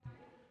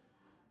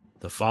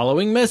The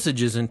following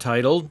message is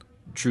entitled,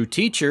 True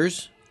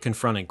Teachers,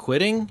 Confronting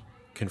Quitting,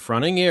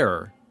 Confronting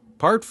Error,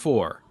 Part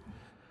 4.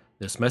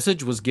 This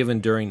message was given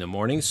during the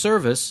morning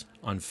service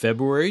on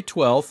February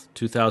 12,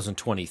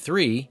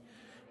 2023,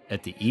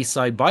 at the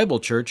Eastside Bible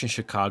Church in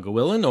Chicago,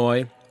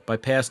 Illinois, by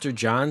Pastor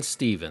John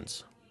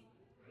Stevens.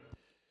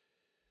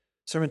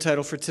 Sermon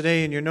title for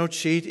today in your note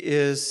sheet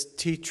is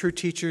True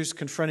Teachers,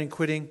 Confronting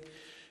Quitting,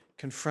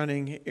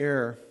 Confronting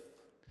Error.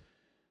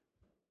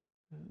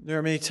 There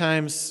are many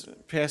times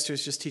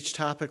pastors just teach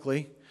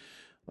topically,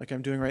 like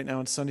I'm doing right now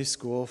in Sunday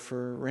school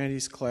for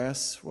Randy's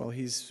class while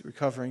he's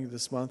recovering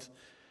this month.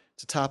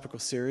 It's a topical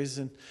series,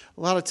 and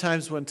a lot of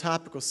times when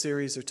topical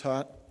series are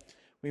taught,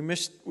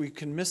 we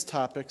can miss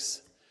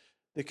topics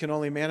that can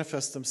only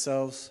manifest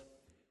themselves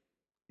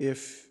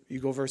if you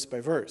go verse by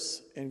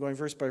verse. And going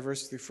verse by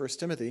verse through 1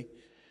 Timothy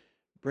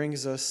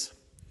brings us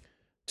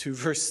to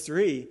verse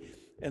 3,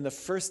 and the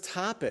first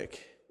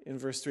topic in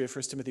verse 3 of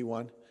 1 Timothy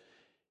 1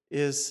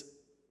 is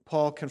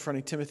Paul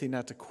confronting Timothy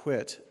not to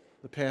quit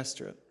the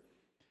pastorate.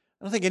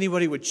 I don't think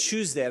anybody would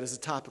choose that as a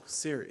topical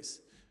series.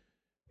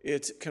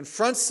 It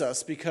confronts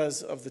us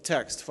because of the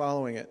text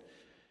following it.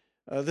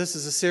 This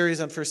is a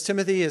series on 1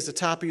 Timothy. As the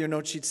top of your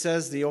note sheet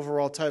says, the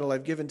overall title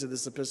I've given to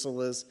this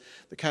epistle is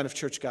The Kind of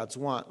Church God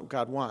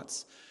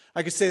Wants.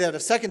 I could say that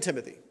of 2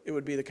 Timothy. It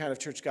would be The Kind of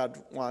Church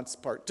God Wants,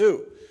 Part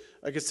 2.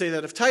 I could say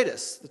that of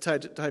Titus, the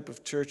type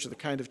of church or the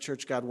kind of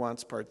church God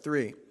wants, Part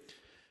 3.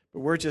 But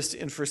we're just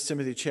in 1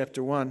 Timothy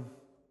chapter 1.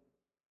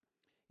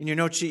 In your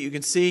note sheet, you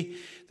can see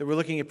that we're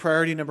looking at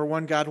priority number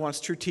 1. God wants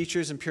true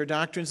teachers and pure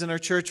doctrines in our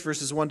church,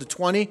 verses 1 to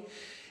 20.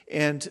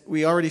 And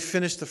we already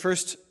finished the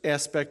first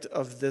aspect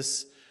of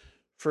this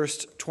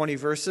first 20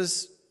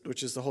 verses,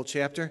 which is the whole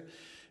chapter.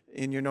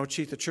 In your note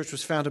sheet, the church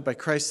was founded by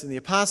Christ and the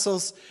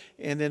apostles.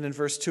 And then in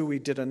verse 2, we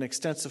did an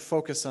extensive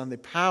focus on the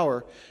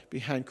power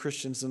behind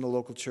Christians in the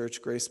local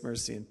church, grace,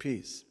 mercy, and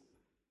peace.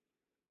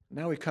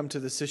 Now we come to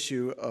this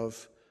issue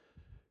of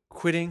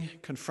confronting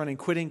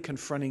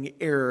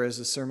error, as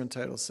the sermon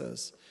title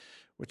says,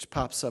 which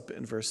pops up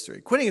in verse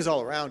 3. Quitting is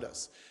all around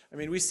us. I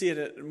mean, we see it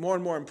at more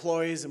and more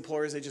employers,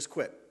 they just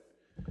quit.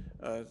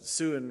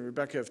 Sue and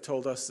Rebecca have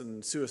told us,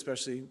 and Sue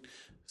especially,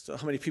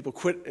 how many people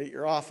quit at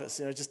your office.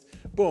 Just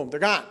boom, they're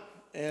gone.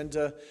 And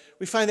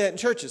we find that in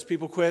churches.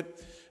 People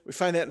quit. We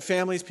find that in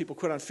families. People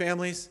quit on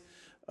families.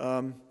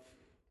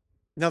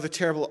 Another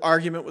terrible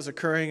argument was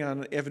occurring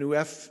on Avenue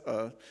F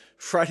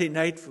Friday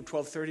night from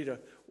 12:30 to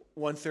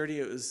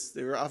 1:30.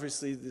 They were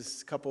obviously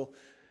this couple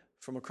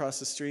from across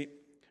the street,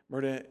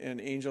 Myrta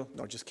and Angel.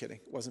 No, just kidding.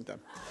 It wasn't them.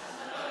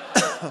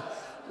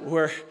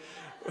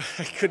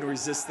 I couldn't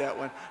resist that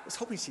one. I was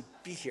hoping she'd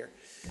be here.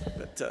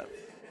 But the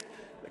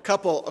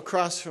couple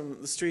across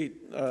from the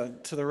street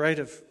to the right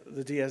of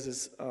the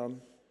Diaz's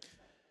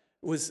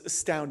was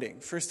astounding.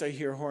 First I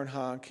hear horn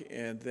honk,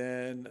 and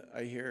then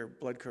I hear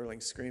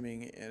blood-curdling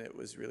screaming, and it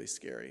was really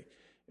scary.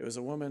 It was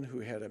a woman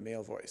who had a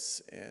male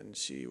voice, and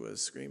she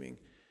was screaming.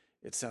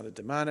 It sounded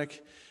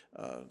demonic.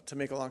 To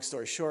make a long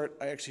story short,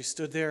 I actually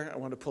stood there. I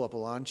wanted to pull up a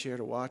lawn chair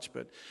to watch,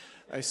 but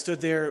I stood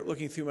there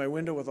looking through my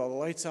window with all the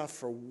lights off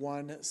for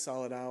 1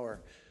 solid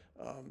hour.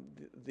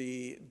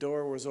 The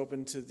door was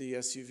open to the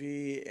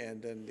SUV,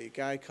 and then the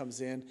guy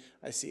comes in.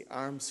 I see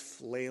arms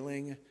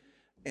flailing,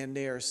 and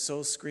they are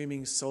so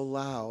screaming so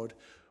loud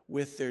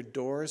with their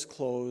doors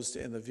closed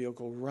and the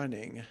vehicle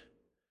running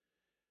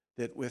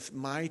that with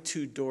my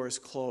 2 doors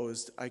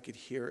closed, I could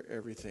hear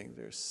everything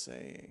they're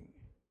saying.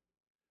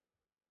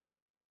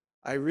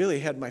 I really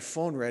had my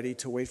phone ready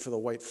to wait for the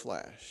white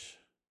flash.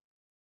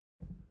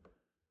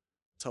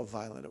 That's how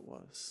violent it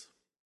was.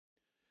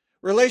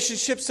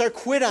 Relationships are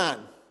quit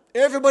on.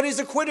 Everybody's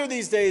a quitter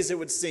these days, it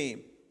would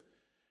seem.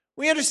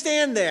 We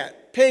understand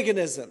that.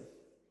 Paganism.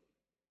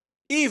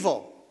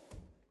 Evil.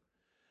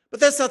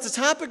 But that's not the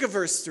topic of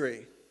verse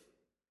 3.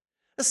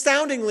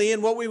 Astoundingly,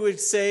 and what we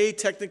would say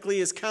technically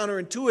is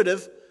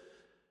counterintuitive,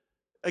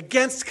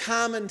 against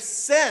common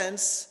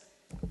sense,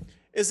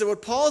 is that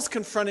what Paul is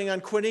confronting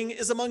on quitting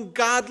is among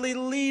godly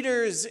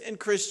leaders and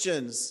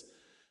Christians.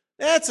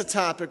 That's a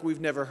topic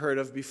we've never heard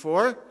of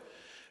before.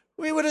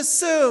 We would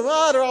assume,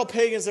 they're all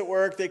pagans at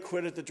work. They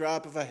quit at the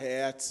drop of a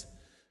hat.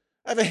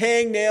 I have a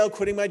hangnail,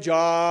 quitting my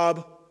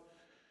job.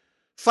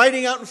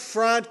 Fighting out in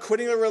front,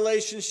 quitting a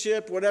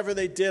relationship, whatever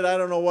they did. I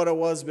don't know what it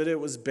was, but it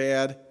was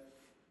bad.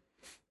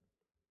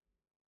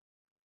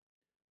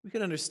 We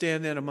can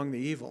understand that among the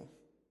evil.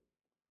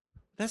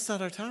 That's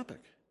not our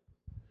topic.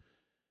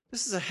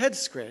 This is a head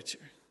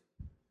scratcher.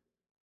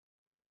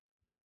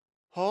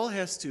 Paul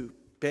has to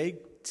beg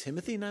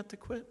Timothy not to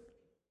quit?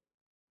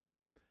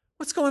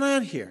 What's going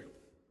on here?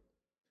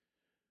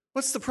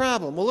 What's the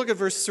problem? Well, look at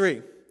verse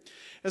 3.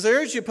 As I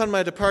urge you upon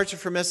my departure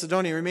from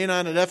Macedonia, remain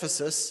on at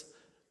Ephesus.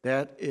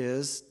 That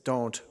is,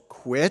 don't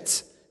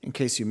quit, in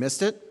case you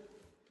missed it.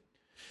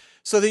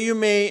 So that you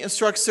may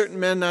instruct certain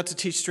men not to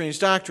teach strange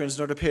doctrines,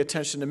 nor to pay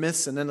attention to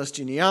myths and endless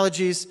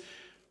genealogies,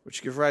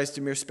 which give rise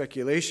to mere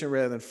speculation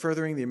rather than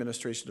furthering the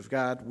administration of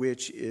God,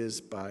 which is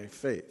by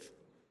faith.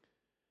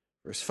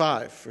 Verse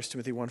 5, 1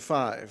 Timothy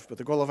 1:5. But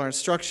the goal of our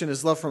instruction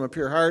is love from a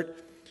pure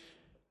heart,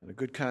 and a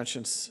good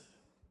conscience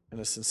and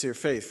a sincere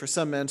faith. For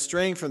some men,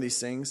 straying from these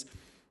things,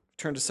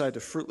 turned aside to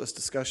fruitless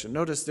discussion.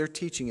 Notice their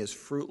teaching is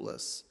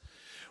fruitless.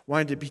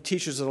 Wanting to be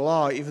teachers of the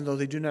law, even though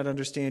they do not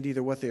understand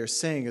either what they are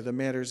saying or the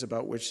matters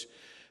about which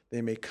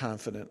they make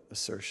confident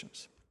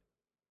assertions.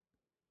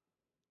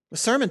 The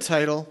sermon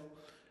title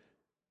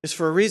is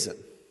for a reason.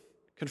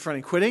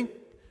 Confronting quitting,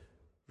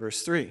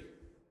 verse 3,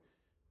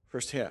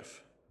 first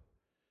half.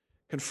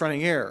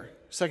 Confronting error,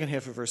 second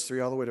half of verse 3,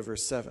 all the way to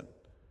verse 7.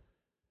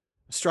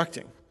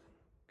 Instructing,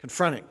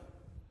 confronting.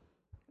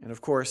 And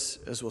of course,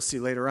 as we'll see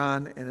later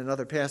on and in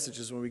other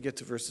passages when we get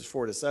to verses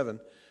 4 to 7,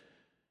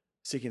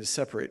 seeking to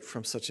separate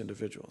from such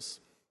individuals.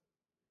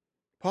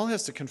 Paul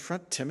has to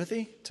confront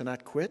Timothy to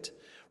not quit.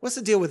 What's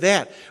the deal with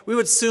that? We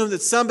would assume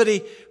that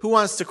somebody who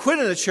wants to quit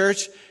in a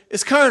church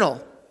is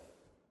carnal.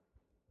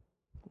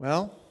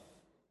 Well,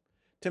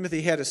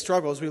 Timothy had his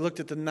struggles. We looked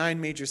at the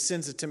 9 major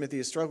sins that Timothy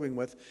is struggling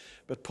with.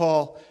 But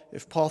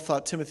if Paul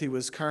thought Timothy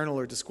was carnal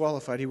or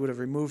disqualified, he would have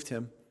removed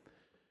him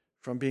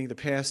from being the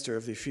pastor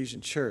of the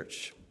Ephesian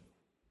church.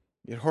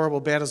 He had horrible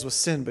battles with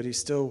sin, but he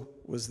still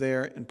was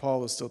there, and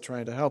Paul was still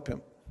trying to help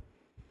him.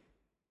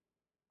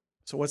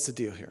 So what's the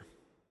deal here?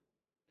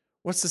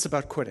 What's this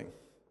about quitting?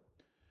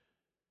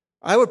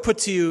 I would put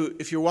to you,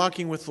 if you're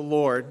walking with the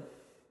Lord,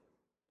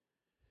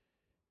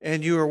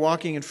 and you are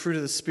walking in fruit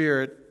of the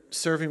Spirit,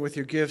 serving with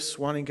your gifts,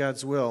 wanting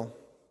God's will,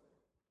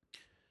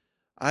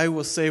 I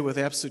will say with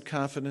absolute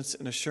confidence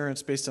and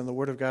assurance based on the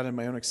Word of God and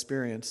my own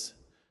experience,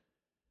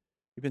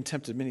 you've been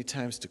tempted many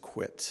times to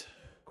quit.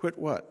 Quit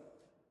what?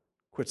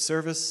 Quit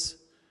service,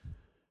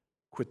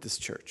 quit this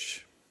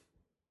church.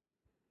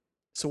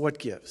 So what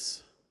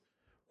gives?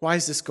 Why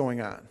is this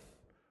going on?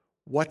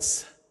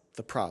 What's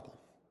the problem?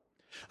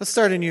 Let's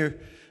start in your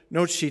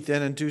note sheet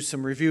then and do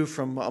some review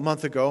from a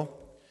month ago,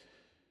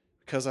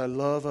 because I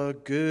love a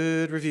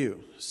good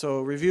review.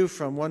 So review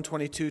from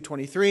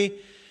 1:22-23.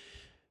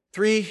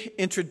 3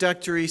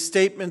 introductory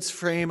statements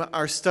frame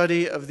our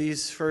study of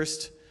these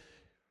first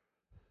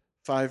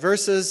 5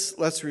 verses.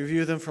 Let's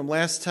review them from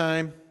last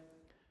time.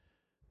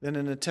 Then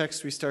in the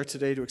text we start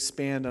today to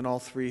expand on all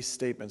 3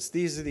 statements.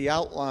 These are the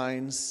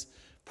outlines,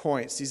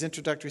 points. These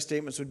introductory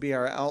statements would be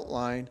our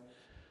outline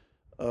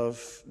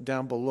of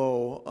down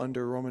below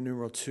under Roman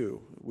numeral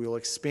 2. We'll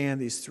expand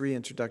these 3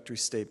 introductory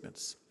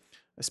statements.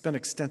 I spent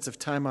extensive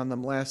time on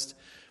them last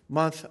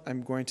month.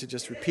 I'm going to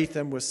just repeat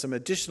them with some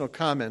additional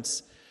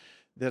comments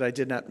that I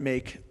did not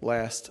make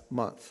last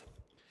month.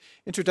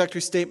 Introductory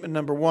statement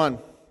number 1.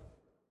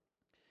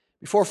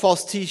 Before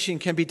false teaching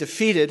can be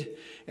defeated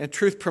and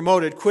truth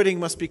promoted, quitting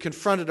must be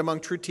confronted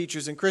among true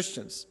teachers and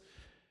Christians.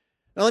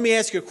 Now let me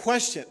ask you a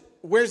question.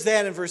 Where's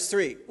that in verse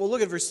 3? Well,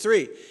 look at verse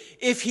 3.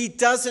 If he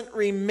doesn't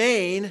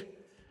remain,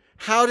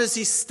 how does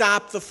he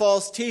stop the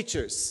false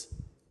teachers?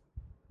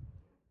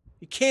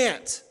 He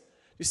can't.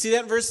 You see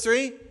that in verse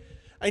 3?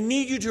 I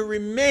need you to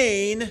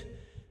remain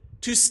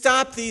to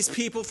stop these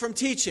people from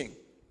teaching.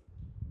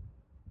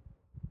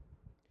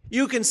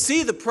 You can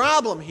see the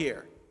problem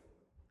here.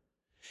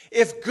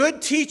 If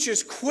good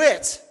teachers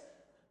quit,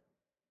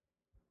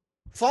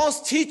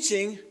 false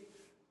teaching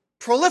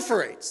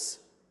proliferates.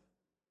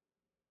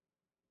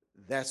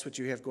 That's what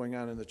you have going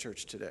on in the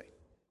church today,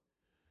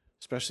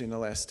 especially in the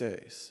last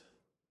days.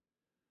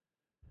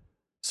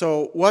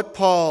 So what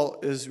Paul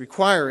is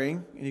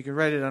requiring, and you can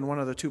write it on one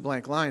of the 2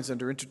 blank lines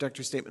under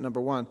introductory statement number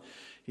 1,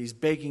 he's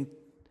begging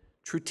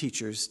true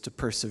teachers to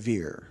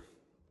persevere.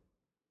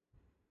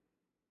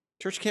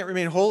 Church can't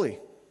remain holy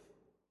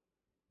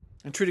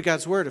and true to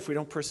God's word if we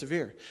don't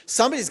persevere.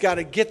 Somebody's got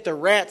to get the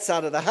rats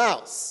out of the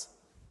house.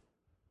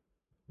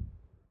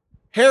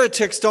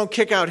 Heretics don't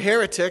kick out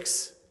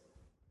heretics.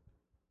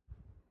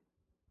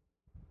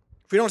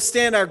 If we don't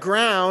stand our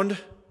ground,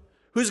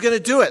 who's going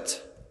to do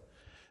it?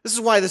 This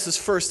is why this is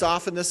first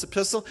off in this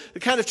epistle.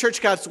 The kind of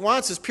church God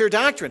wants is pure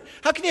doctrine.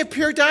 How can you have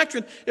pure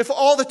doctrine if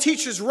all the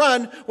teachers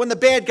run when the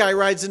bad guy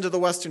rides into the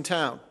western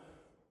town?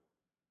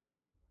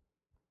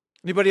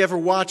 Anybody ever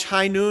watch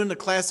High Noon, the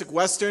classic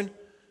western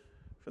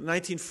from the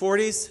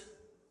 1940s?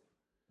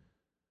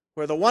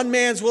 Where the one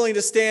man's willing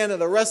to stand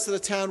and the rest of the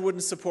town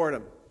wouldn't support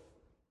him.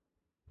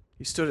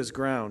 He stood his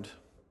ground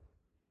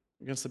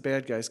against the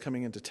bad guys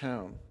coming into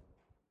town.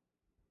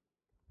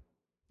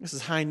 This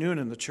is high noon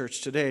in the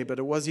church today, but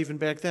it was even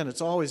back then.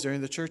 It's always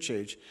during the church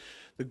age.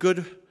 The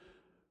good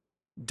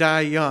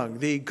die young.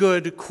 The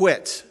good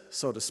quit,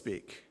 so to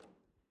speak.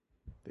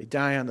 They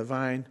die on the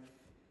vine.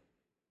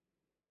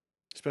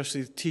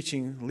 Especially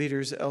teaching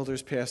leaders,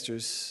 elders,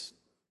 pastors,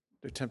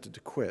 they're tempted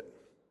to quit.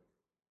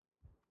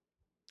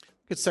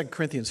 Look at 2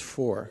 Corinthians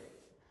 4.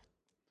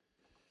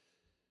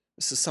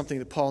 This is something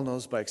that Paul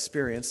knows by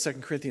experience. 2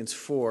 Corinthians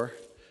 4,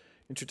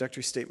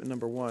 introductory statement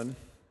number 1.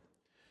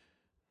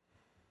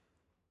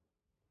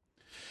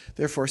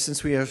 Therefore,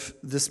 since we have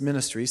this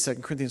ministry, 2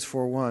 Corinthians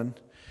 4:1,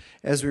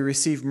 as we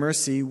receive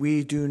mercy,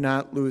 we do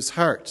not lose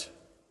heart.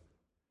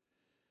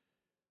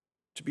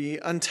 To be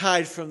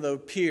untied from the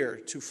pier,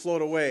 to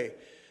float away,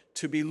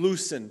 to be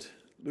loosened,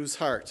 lose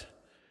heart,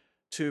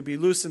 to be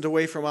loosened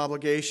away from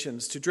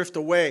obligations, to drift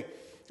away.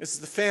 This is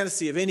the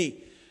fantasy of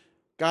any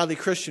godly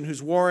Christian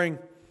who's warring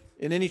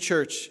in any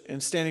church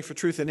and standing for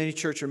truth in any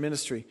church or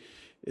ministry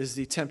is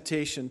the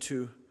temptation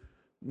to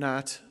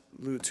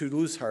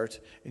lose heart,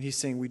 and he's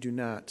saying we do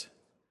not.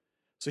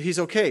 So he's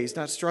okay. He's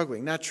not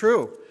struggling. Not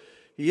true.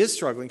 He is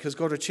struggling, because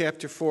go to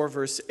chapter 4,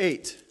 verse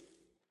 8.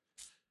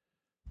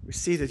 We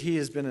see that he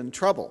has been in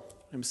trouble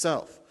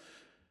himself,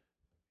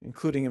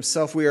 including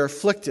himself. We are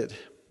afflicted.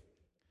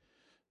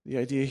 The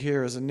idea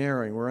here is a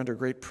narrowing. We're under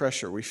great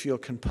pressure. We feel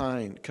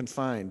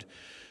confined.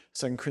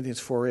 2 Corinthians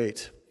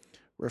 4:8.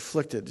 We're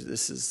afflicted.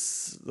 This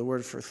is the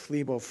word for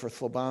phlebo, for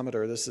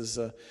phlebometer. This is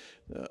a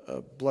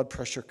blood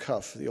pressure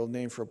cuff. The old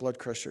name for a blood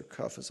pressure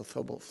cuff is a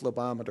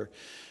phlebometer.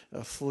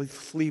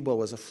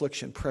 Phlebo is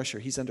affliction, pressure.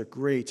 He's under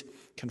great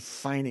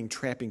confining,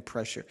 trapping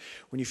pressure.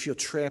 When you feel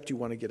trapped, you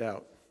want to get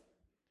out.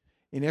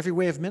 In every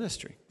way of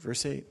ministry,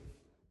 verse 8.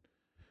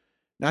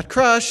 Not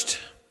crushed.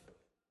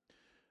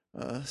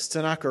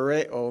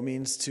 Stenakoreo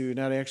means to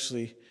not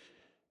actually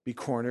be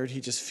cornered.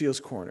 He just feels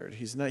cornered.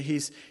 He's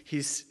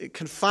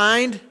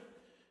confined,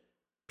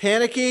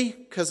 panicky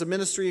because of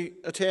ministry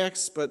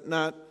attacks, but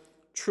not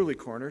truly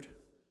cornered.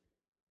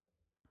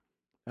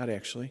 Not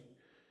actually.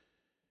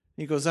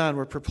 He goes on,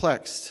 we're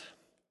perplexed.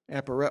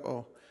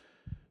 Aporeo,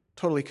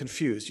 totally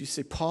confused. You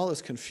say, Paul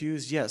is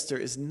confused? Yes, there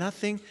is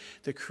nothing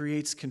that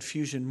creates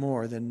confusion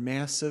more than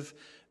massive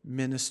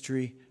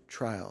ministry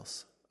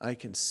trials. I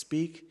can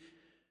speak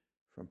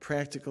from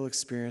practical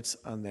experience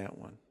on that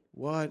one.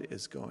 What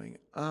is going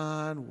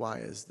on? Why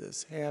is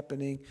this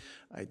happening?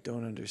 I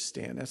don't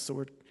understand. That's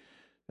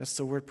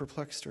the word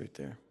perplexed right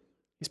there.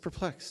 He's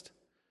perplexed.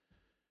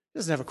 He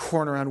doesn't have a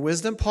corner on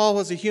wisdom. Paul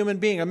was a human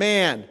being, a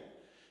man,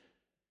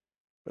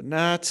 but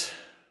not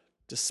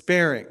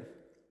despairing.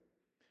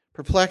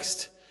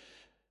 Perplexed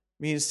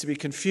means to be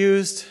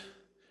confused,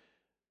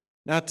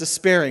 not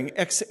despairing.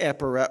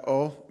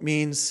 Exaporeo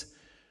means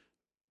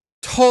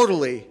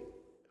totally,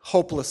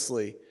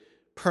 hopelessly,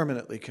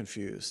 permanently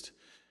confused.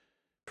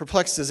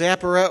 Perplexed is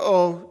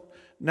aporeo,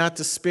 not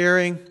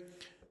despairing,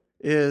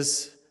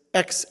 is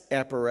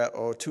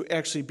exaporeo, to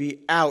actually be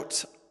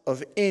out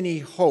of any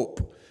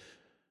hope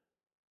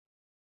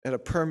at a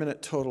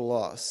permanent total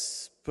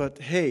loss. But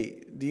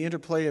hey, the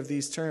interplay of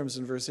these terms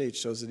in verse 8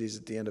 shows that he's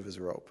at the end of his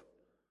rope.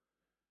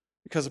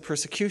 Because of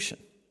persecution,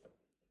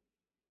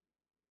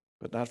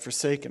 but not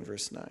forsaken,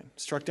 verse 9.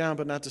 Struck down,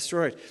 but not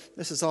destroyed.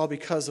 This is all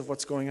because of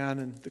what's going on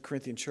in the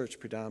Corinthian church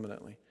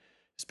predominantly.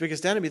 His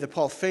biggest enemy that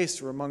Paul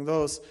faced were among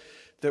those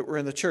that were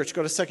in the church.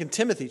 Go to 2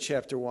 Timothy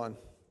chapter 1.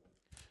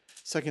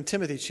 2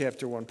 Timothy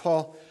chapter 1.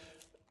 Paul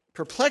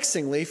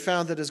perplexingly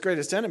found that his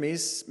greatest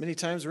enemies many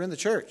times were in the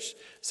church.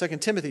 2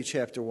 Timothy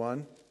chapter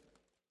 1.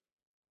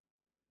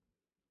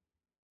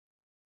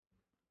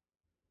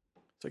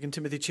 2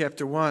 Timothy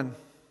chapter 1.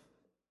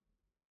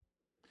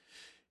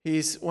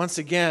 He's once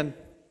again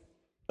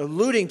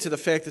alluding to the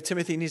fact that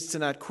Timothy needs to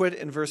not quit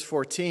in verse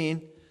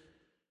 14.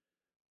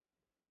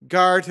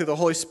 Guard through the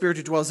Holy Spirit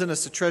who dwells in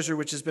us the treasure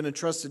which has been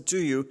entrusted to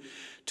you.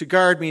 To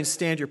guard means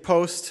stand your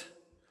post.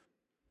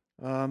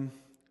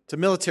 To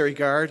military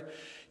guard,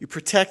 you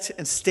protect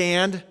and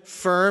stand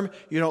firm.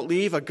 You don't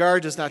leave. A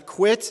guard does not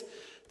quit.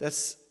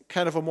 That's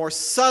kind of a more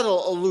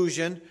subtle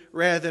allusion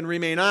rather than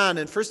remain on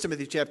in 1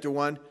 Timothy chapter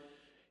 1.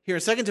 Here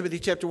in 2 Timothy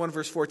chapter 1,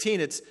 verse 14,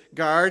 it's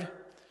guard.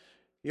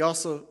 He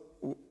also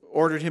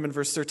ordered him in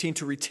verse 13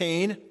 to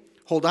retain,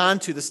 hold on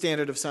to the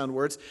standard of sound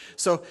words.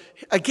 So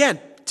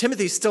again,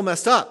 Timothy's still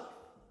messed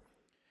up.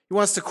 He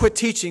wants to quit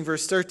teaching,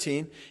 verse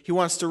 13. He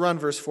wants to run,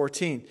 verse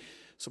 14.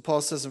 So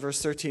Paul says in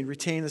verse 13,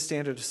 retain the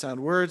standard of sound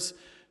words.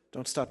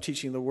 Don't stop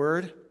teaching the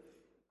word.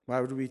 Why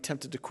would we be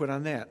tempted to quit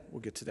on that? We'll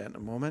get to that in a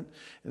moment.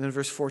 And then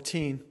verse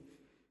 14,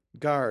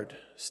 guard,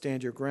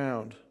 stand your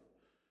ground.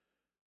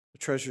 The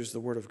treasure is the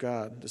word of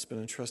God that's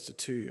been entrusted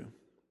to you.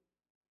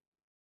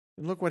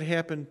 And look what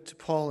happened to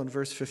Paul in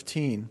verse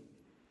 15.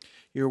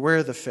 You're aware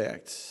of the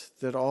fact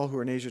that all who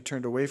are in Asia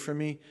turned away from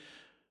me,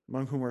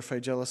 among whom were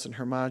Phygelus and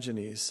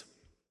Hermogenes.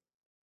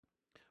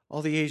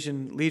 All the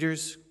Asian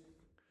leaders,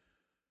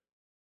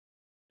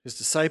 his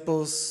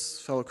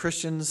disciples, fellow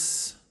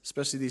Christians,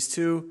 especially these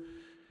two.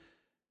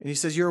 And he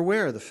says, you're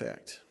aware of the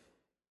fact.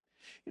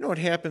 You know what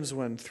happens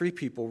when 3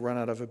 people run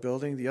out of a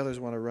building? The others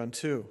want to run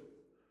too.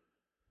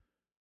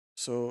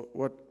 So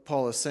what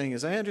Paul is saying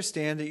is, I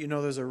understand that you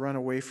know there's a run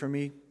away from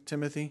me,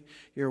 Timothy.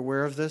 You're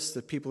aware of this,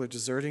 that people are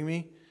deserting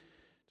me,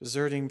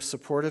 deserting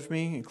support of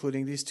me,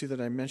 including these 2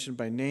 that I mentioned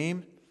by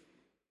name.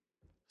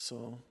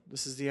 So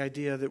this is the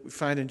idea that we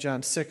find in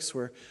John 6,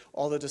 where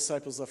all the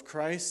disciples of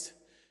Christ,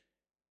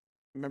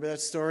 remember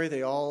that story?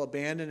 They all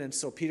abandoned, and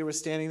so Peter was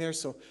standing there.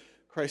 So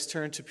Christ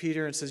turned to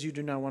Peter and says, you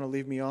do not want to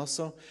leave me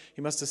also?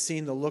 He must have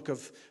seen the look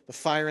of the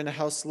fire in the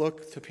house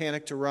look, to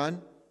panic, to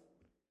run.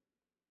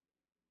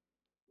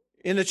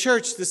 In the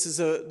church, this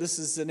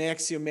is an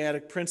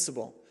axiomatic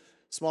principle.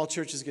 Small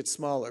churches get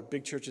smaller,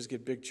 big churches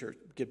get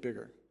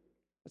bigger.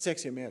 That's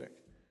axiomatic.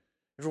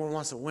 Everyone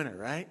wants a winner,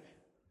 right?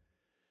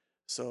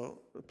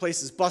 So the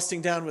place is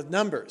busting down with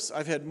numbers.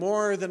 I've had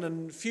more than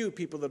a few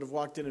people that have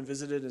walked in and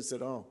visited and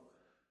said, oh,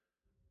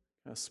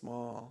 kind of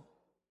small.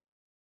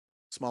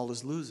 Small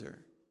is loser.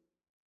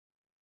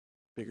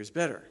 Bigger is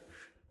better.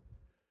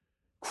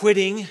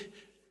 Quitting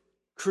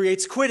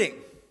creates quitting.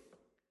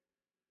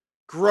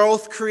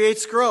 Growth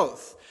creates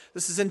growth.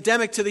 This is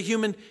endemic to the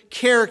human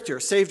character,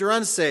 saved or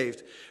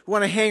unsaved. We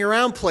want to hang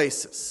around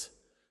places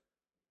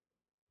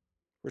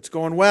where it's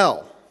going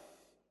well.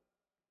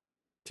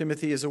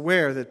 Timothy is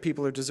aware that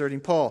people are deserting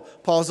Paul.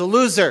 Paul's a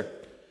loser.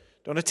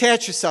 Don't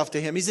attach yourself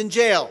to him. He's in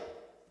jail.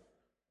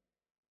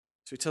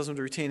 So he tells him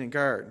to retain and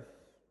guard.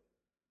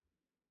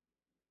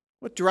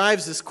 What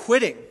drives this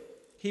quitting?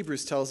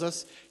 Hebrews tells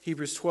us.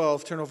 Hebrews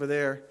 12. Turn over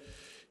there.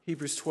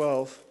 Hebrews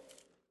 12.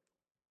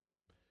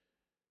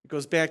 It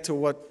goes back to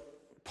what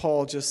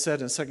Paul just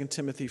said in 2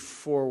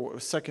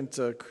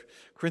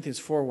 Corinthians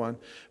 4:1.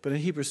 But in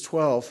Hebrews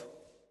 12,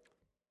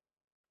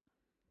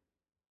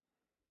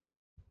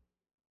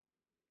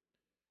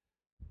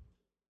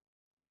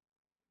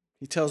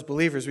 he tells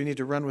believers we need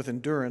to run with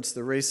endurance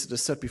the race that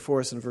is set before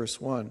us in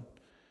verse 1.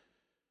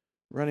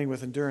 Running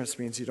with endurance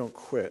means you don't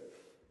quit.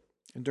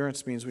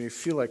 Endurance means when you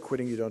feel like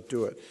quitting, you don't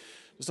do it.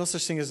 There's no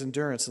such thing as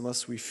endurance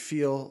unless we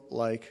feel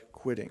like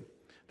quitting.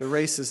 The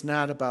race is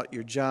not about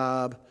your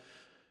job.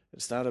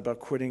 It's not about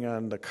quitting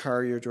on the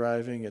car you're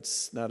driving.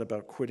 It's not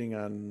about quitting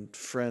on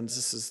friends.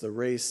 This is the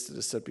race that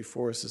is set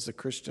before us as the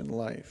Christian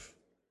life.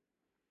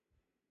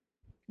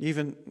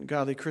 Even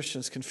godly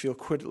Christians can feel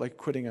like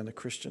quitting on the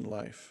Christian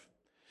life.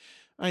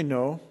 I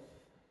know,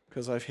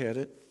 because I've had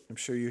it. I'm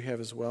sure you have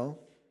as well.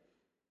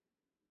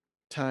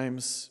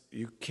 Times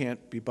you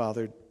can't be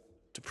bothered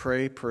to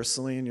pray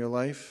personally in your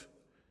life.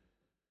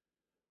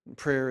 And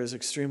prayer is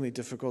extremely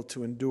difficult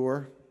to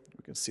endure.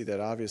 We can see that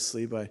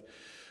obviously by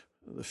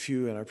the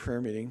few in our prayer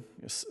meeting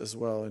as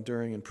well.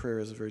 Enduring in prayer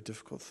is a very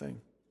difficult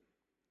thing.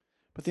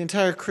 But the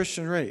entire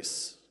Christian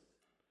race,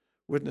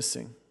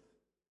 witnessing,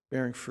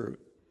 bearing fruit,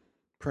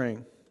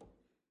 praying,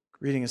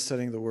 reading and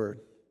studying the Word,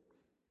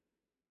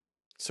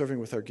 serving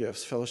with our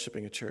gifts,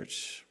 fellowshipping at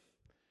church,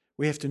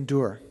 we have to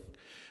endure.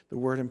 The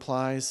Word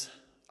implies,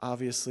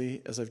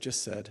 obviously, as I've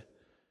just said,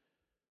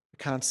 the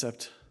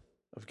concept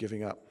of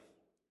giving up.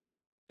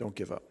 Don't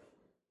give up.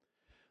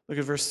 Look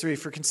at verse 3.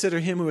 For consider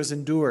him who has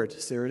endured.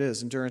 So there it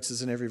is. Endurance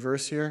is in every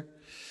verse here.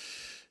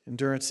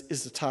 Endurance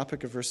is the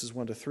topic of verses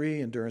 1 to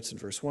 3. Endurance in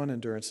verse 1,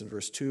 endurance in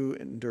verse 2,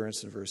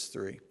 endurance in verse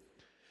 3.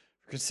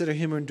 For consider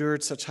him who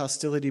endured such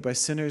hostility by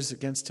sinners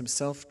against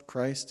himself,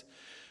 Christ,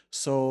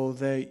 so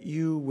that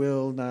you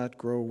will not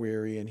grow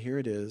weary. And here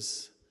it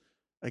is.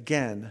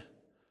 Again,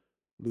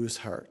 lose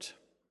heart.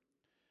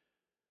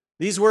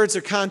 These words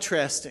are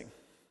contrasting.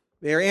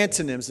 They are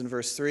antonyms in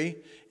verse 3.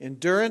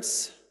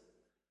 Endurance,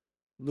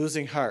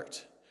 losing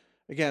heart.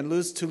 Again,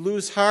 to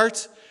lose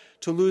heart,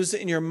 to lose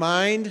in your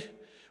mind.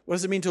 What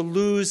does it mean to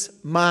lose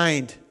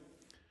mind?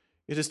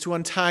 It is to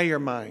untie your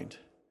mind.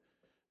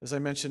 As I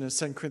mentioned in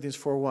 2 Corinthians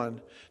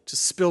 4:1, to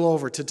spill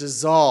over, to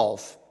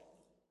dissolve.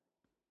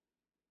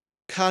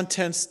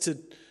 Contents to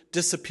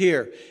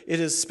disappear. It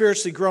is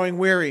spiritually growing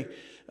weary.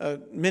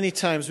 Many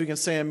times we can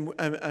say,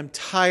 I'm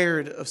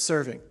tired of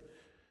serving.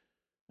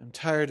 I'm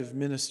tired of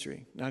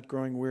ministry, not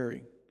growing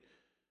weary.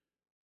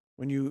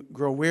 When you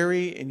grow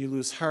weary and you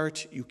lose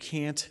heart, you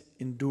can't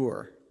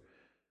endure.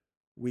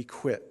 We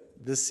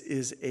quit. This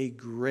is a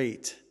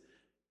great,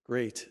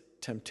 great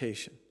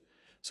temptation.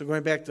 So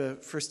going back to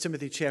 1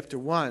 Timothy chapter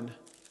 1,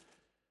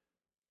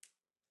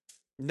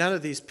 none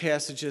of these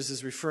passages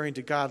is referring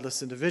to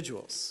godless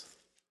individuals.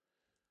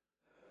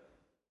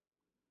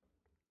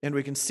 And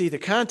we can see the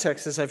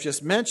context, as I've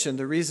just mentioned.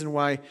 The reason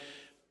why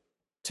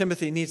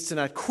Timothy needs to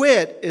not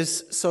quit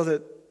is so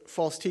that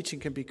false teaching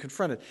can be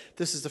confronted.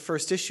 This is the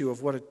first issue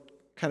of what a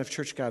kind of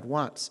church God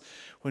wants.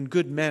 When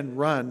good men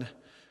run,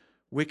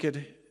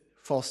 wicked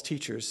false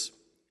teachers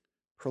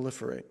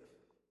proliferate.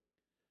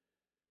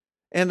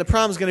 And the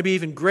problem is going to be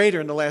even greater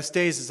in the last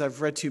days, as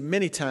I've read to you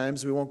many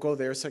times. We won't go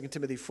there, 2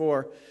 Timothy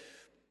 4,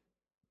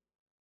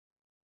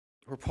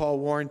 where Paul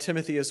warned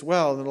Timothy as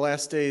well. In the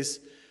last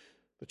days,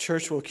 the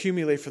church will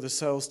accumulate for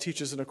themselves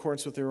teachers in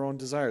accordance with their own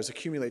desires,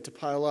 accumulate to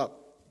pile up.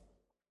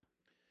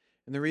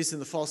 And the reason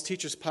the false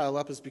teachers pile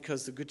up is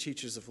because the good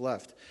teachers have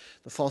left.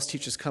 The false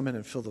teachers come in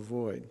and fill the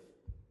void.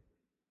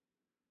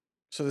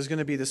 So there's going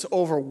to be this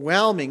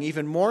overwhelming,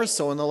 even more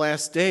so in the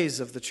last days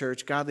of the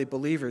church, godly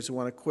believers who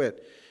want to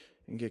quit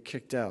and get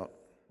kicked out.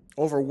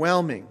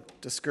 Overwhelming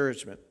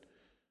discouragement.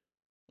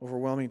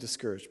 Overwhelming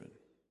discouragement.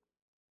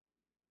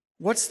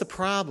 What's the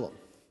problem?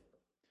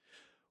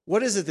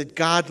 What is it that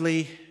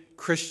godly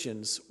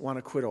Christians want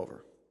to quit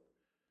over?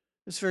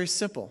 It's very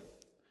simple.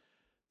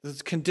 The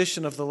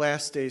condition of the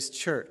last days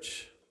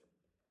church.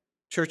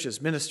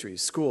 Churches,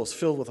 ministries, schools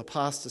filled with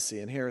apostasy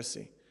and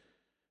heresy.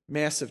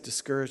 Massive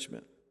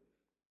discouragement.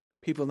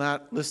 People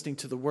not listening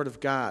to the Word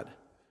of God.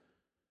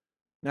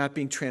 Not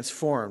being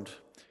transformed.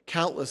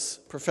 Countless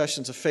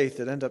professions of faith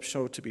that end up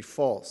shown to be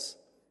false.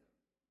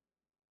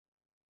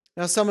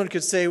 Now someone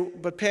could say,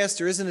 but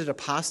Pastor, isn't it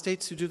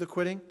apostates who do the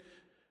quitting?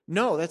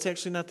 No, that's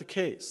actually not the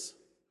case.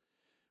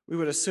 We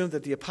would assume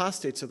that the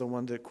apostates are the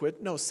ones that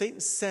quit. No, Satan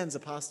sends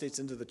apostates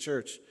into the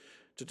church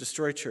to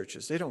destroy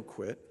churches. They don't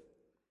quit.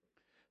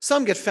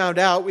 Some get found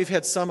out. We've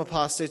had some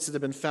apostates that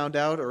have been found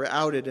out or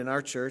outed in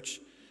our church.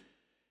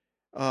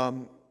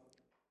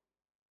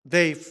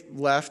 They've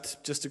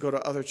left just to go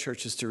to other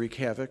churches to wreak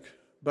havoc.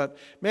 But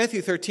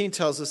Matthew 13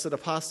 tells us that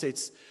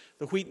apostates,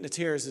 the wheat and the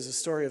tares, is a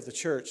story of the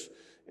church.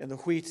 And the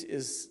wheat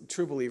is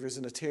true believers,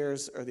 and the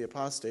tares are the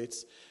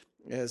apostates,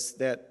 as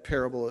that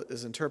parable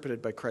is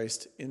interpreted by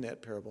Christ in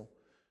that parable.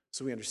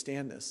 So we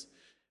understand this.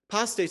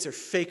 Apostates are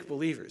fake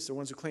believers, the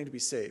ones who claim to be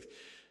saved.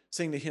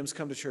 Sing the hymns,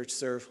 come to church,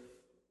 serve.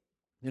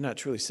 They're not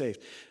truly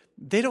saved.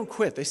 They don't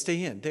quit. They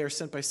stay in. They are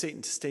sent by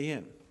Satan to stay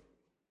in.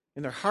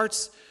 In their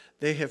hearts,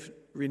 they have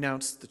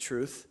renounced the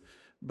truth.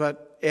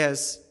 But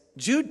as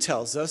Jude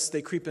tells us,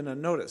 they creep in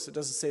unnoticed. It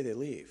doesn't say they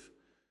leave.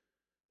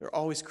 They're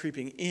always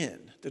creeping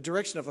in. The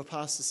direction of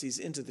apostasy is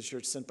into the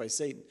church sent by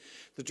Satan.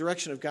 The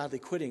direction of godly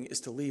quitting is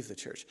to leave the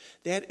church.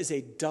 That is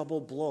a double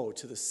blow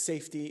to the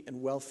safety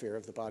and welfare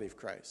of the body of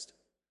Christ.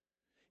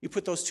 You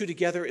put those two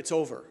together, it's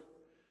over.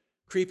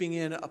 Creeping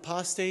in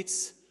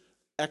apostates,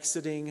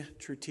 exiting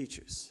true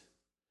teachers.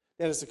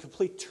 That is a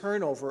complete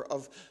turnover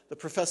of the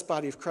professed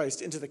body of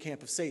Christ into the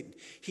camp of Satan.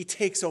 He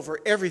takes over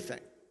everything.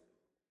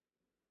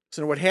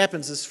 So what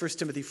happens is 1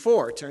 Timothy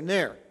 4, turn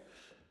there.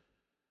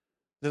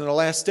 Then in the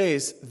last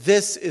days,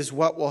 this is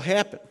what will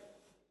happen.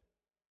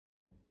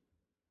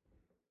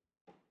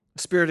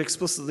 The Spirit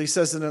explicitly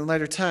says that in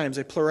later times,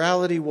 a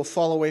plurality will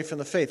fall away from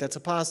the faith. That's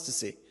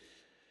apostasy.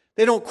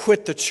 They don't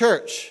quit the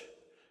church.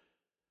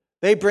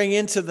 They bring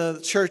into the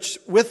church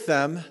with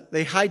them,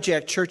 they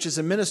hijack churches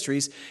and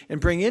ministries and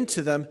bring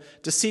into them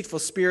deceitful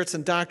spirits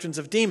and doctrines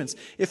of demons.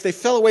 If they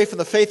fell away from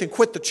the faith and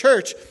quit the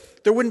church,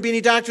 there wouldn't be any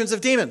doctrines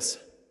of demons.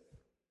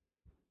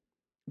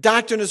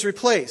 Doctrine is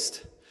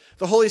replaced.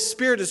 The Holy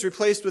Spirit is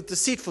replaced with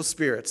deceitful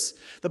spirits.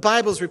 The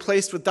Bible is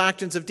replaced with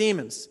doctrines of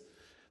demons.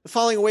 The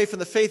falling away from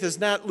the faith is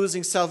not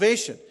losing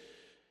salvation.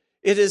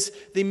 It is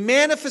the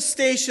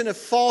manifestation of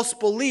false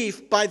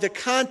belief by the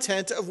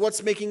content of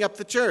what's making up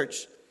the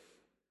church.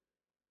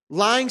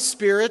 Lying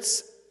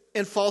spirits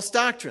and false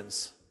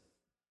doctrines.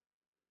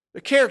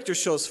 The character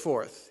shows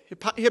forth.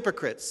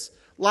 Hypocrites,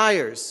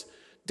 liars,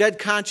 dead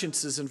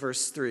consciences in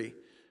verse 3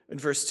 and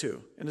verse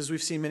 2. And as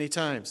we've seen many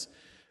times,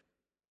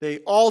 they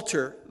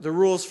alter the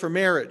rules for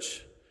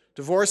marriage.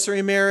 Divorce or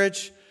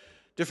remarriage,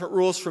 different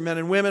rules for men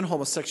and women,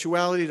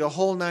 homosexuality, the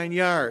whole 9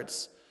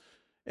 yards.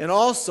 And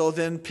also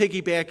then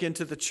piggyback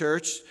into the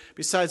church,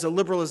 besides a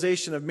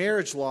liberalization of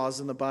marriage laws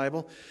in the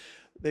Bible,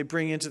 they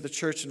bring into the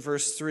church in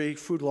verse 3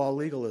 food law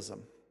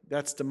legalism.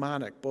 That's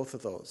demonic, both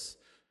of those.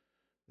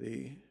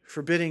 The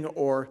forbidding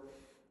or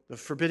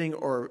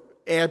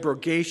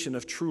abrogation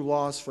of true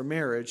laws for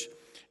marriage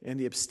and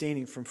the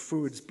abstaining from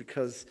foods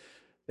because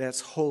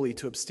that's holy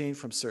to abstain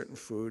from certain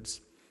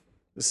foods.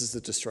 This is the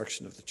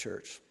destruction of the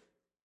church.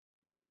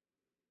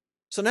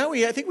 So now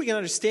I think we can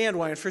understand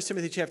why in 1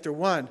 Timothy chapter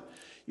 1,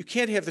 you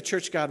can't have the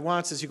church God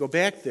wants as you go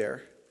back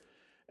there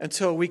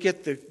until we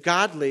get the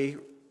godly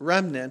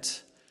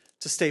remnant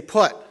to stay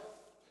put.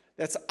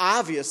 That's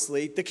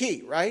obviously the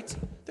key, right?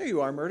 There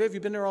you are, Murda. Have you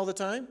been there all the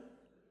time?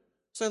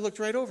 So I looked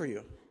right over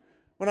you.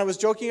 When I was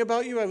joking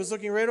about you, I was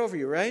looking right over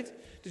you, right?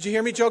 Did you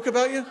hear me joke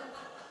about you?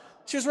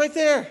 She was right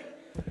there.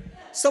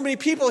 So many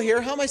people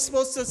here. How am I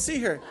supposed to see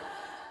her?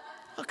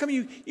 How come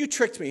you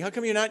tricked me? How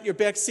come you're not in your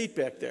back seat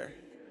back there?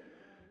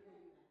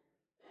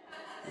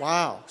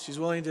 Wow. She's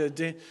willing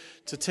to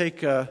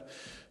take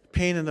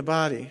pain in the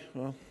body.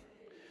 Well,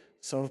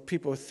 so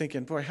people are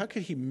thinking, boy, how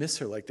could he miss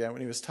her like that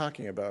when he was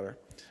talking about her?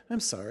 I'm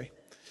sorry.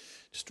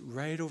 Just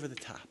right over the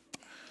top.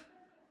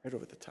 Right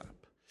over the top.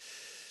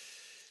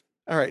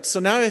 All right, so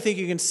now I think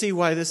you can see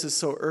why this is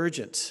so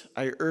urgent.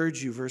 I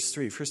urge you, verse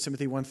 3, 1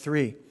 Timothy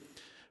 1:3.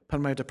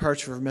 Upon my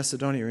departure from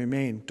Macedonia,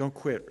 remain, don't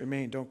quit,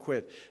 remain, don't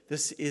quit.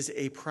 This is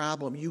a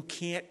problem. You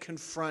can't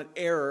confront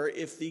error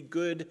if the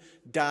good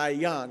die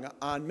young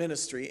on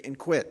ministry and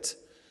quit.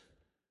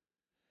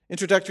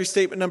 Introductory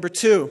statement number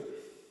 2.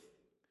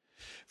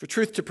 For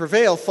truth to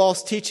prevail,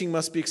 false teaching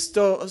must be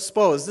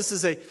exposed. This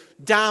is a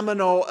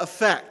domino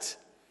effect.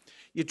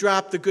 You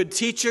drop the good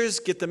teachers,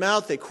 get them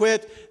out, they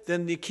quit,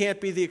 then you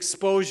can't be the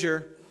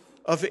exposure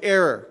of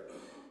error.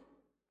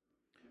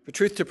 For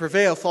truth to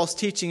prevail, false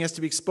teaching has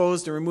to be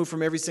exposed and removed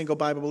from every single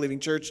Bible-believing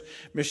church,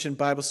 mission,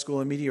 Bible school,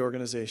 and media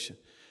organization.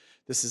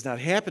 This is not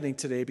happening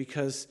today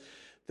because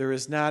there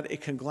is not a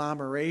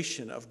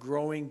conglomeration of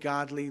growing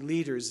godly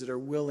leaders that are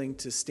willing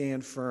to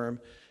stand firm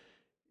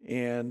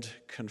and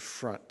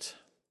confront.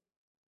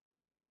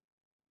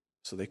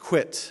 So they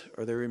quit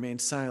or they remain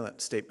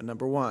silent, statement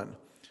number 1.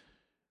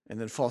 And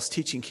then false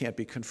teaching can't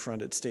be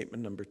confronted,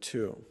 statement number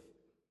 2.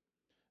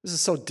 This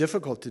is so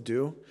difficult to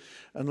do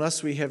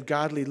unless we have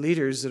godly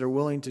leaders that are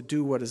willing to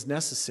do what is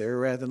necessary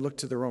rather than look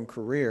to their own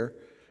career.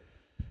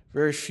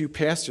 Very few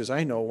pastors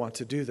I know want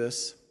to do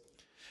this.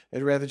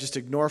 They'd rather just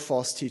ignore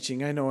false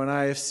teaching. I know an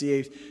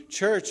IFCA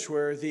church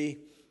where the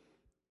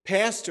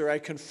pastor I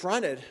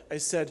confronted, I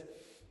said,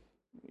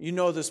 you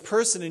know this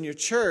person in your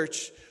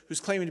church who's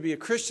claiming to be a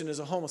Christian is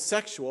a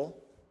homosexual.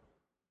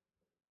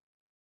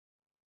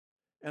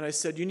 And I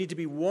said, you need to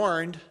be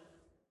warned.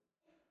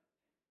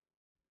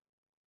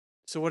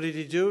 So what did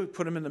he do? He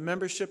put him in the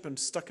membership and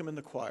stuck him in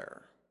the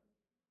choir.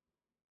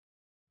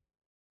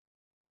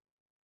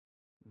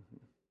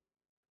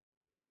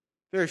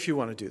 Very few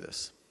want to do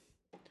this.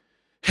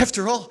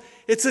 After all,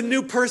 it's a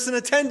new person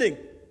attending.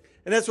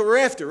 And that's what we're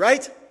after,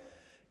 right?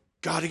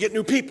 Got to get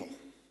new people.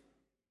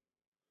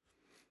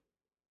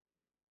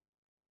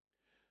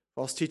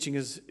 False teaching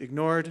is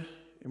ignored.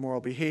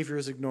 Immoral behavior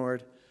is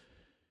ignored.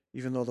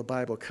 Even though the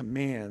Bible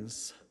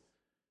commands,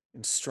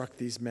 instruct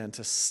these men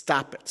to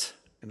stop it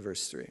in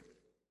verse 3.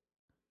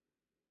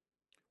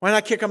 Why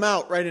not kick them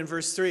out right in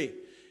verse 3?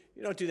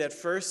 You don't do that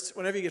first.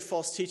 Whenever you get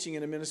false teaching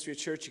in a ministry or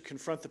church, you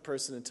confront the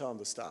person and tell them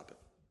to stop it.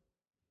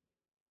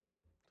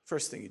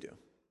 First thing you do.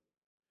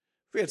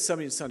 If we had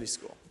somebody in Sunday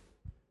school,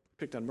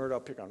 picked on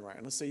Murdoch, pick on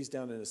Ryan. Let's say he's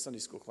down in a Sunday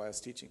school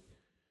class teaching.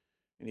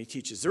 And he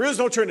teaches, there is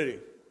no Trinity.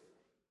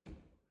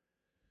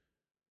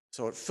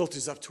 So it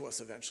filters up to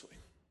us eventually.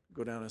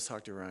 Go down and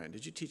talk to Ryan.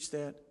 Did you teach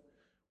that?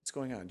 What's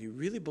going on? Do you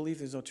really believe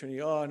there's no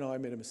Trinity? Oh, no, I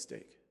made a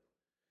mistake.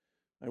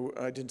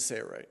 I didn't say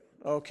it right.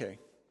 Okay,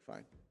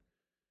 fine.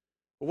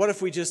 But what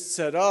if we just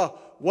said, oh,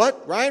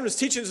 what? Ryan was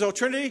teaching there's no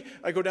Trinity?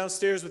 I go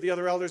downstairs with the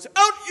other elders.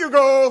 Out you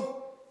go!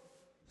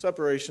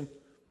 Separation.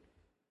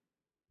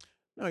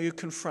 No, you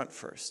confront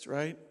first,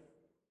 right?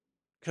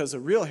 Because a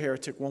real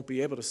heretic won't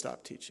be able to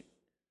stop teaching.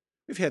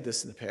 We've had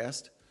this in the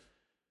past.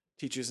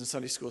 Teachers in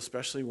Sunday school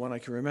especially, one I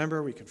can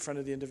remember, we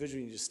confronted the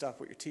individual, you need to stop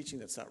what you're teaching,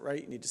 that's not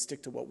right. You need to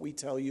stick to what we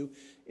tell you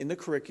in the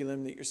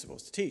curriculum that you're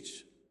supposed to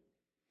teach.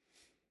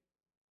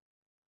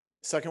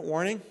 Second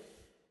warning,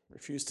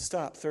 refuse to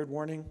stop. Third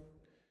warning,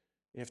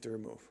 you have to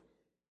remove.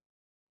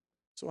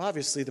 So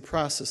obviously the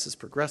process is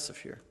progressive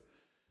here.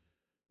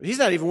 But he's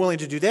not even willing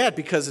to do that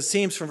because it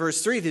seems from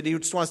verse 3 that he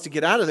just wants to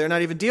get out of there and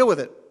not even deal with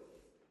it.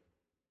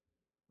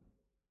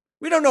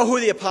 We don't know who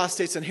the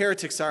apostates and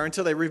heretics are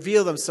until they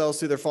reveal themselves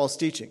through their false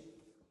teaching.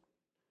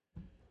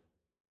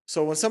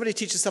 So when somebody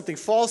teaches something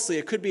falsely,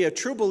 it could be a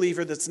true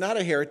believer that's not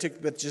a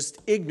heretic but just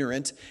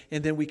ignorant,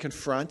 and then we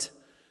confront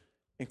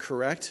and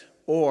correct,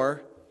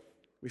 or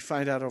we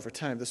find out over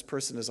time this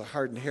person is a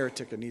hardened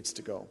heretic and needs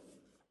to go.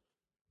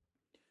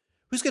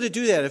 Who's going to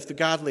do that if the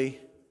godly,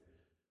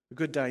 the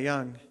good die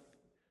young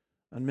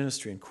on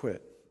ministry and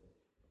quit?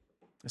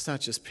 It's not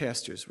just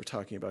pastors we're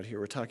talking about here.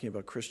 We're talking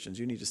about Christians.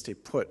 You need to stay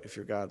put if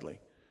you're godly.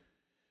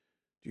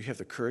 Do you have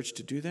the courage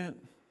to do that?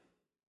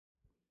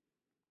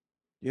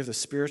 Do you have the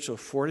spiritual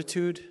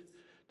fortitude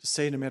to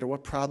say no matter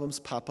what problems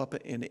pop up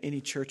in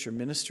any church or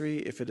ministry,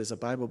 if it is a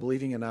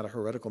Bible-believing and not a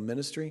heretical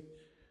ministry,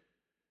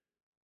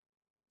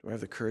 do I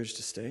have the courage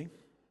to stay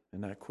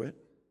and not quit?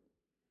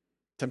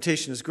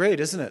 Temptation is great,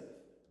 isn't it?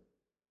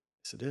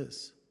 Yes, it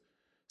is.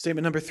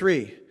 Statement number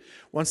 3.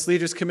 Once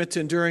leaders commit to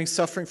enduring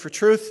suffering for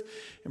truth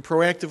and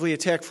proactively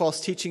attack false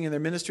teaching in their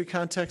ministry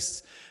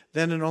contexts,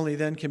 then and only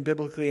then can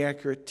biblically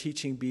accurate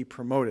teaching be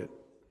promoted.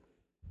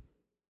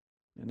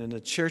 And in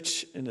the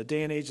church, in the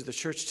day and age of the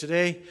church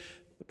today,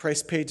 the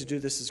price paid to do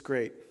this is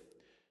great.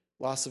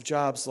 Loss of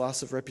jobs,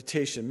 loss of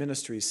reputation,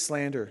 ministries,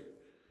 slander.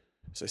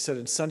 As I said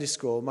in Sunday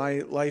school, my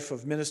life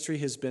of ministry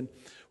has been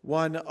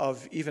one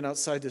of, even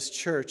outside this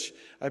church,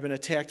 I've been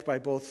attacked by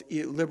both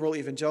liberal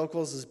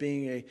evangelicals as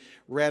being a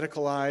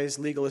radicalized,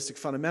 legalistic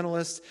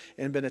fundamentalist,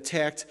 and been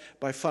attacked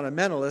by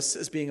fundamentalists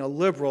as being a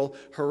liberal,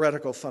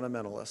 heretical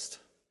fundamentalist.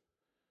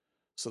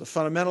 So the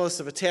fundamentalists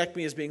have attacked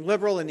me as being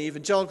liberal, and the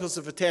evangelicals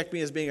have attacked me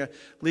as being a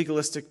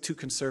legalistic, too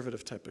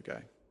conservative type of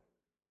guy.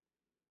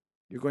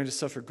 You're going to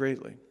suffer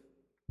greatly.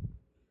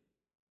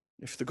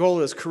 If the goal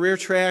is career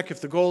track,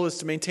 if the goal is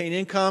to maintain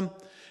income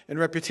and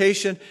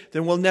reputation,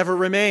 then we'll never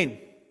remain.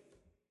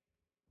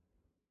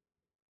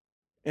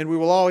 And we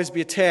will always be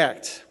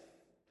attacked.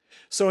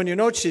 So in your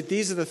note sheet,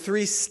 these are the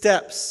 3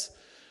 steps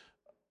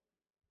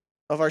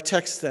of our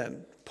text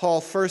then.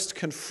 Paul first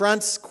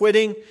confronts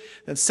quitting,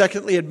 then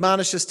secondly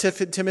admonishes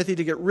Timothy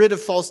to get rid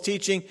of false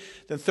teaching,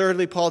 then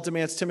thirdly Paul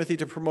demands Timothy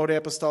to promote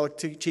apostolic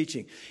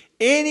teaching.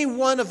 Any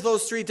one of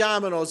those 3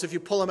 dominoes, if you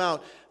pull them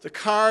out, the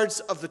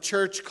cards of the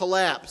church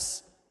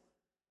collapse.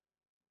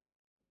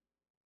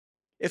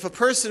 If a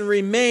person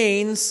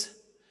remains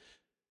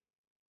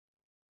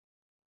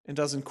and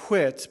doesn't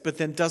quit, but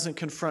then doesn't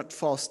confront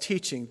false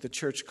teaching, the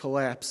church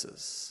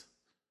collapses.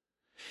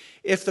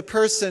 If the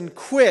person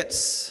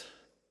quits,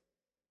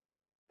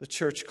 the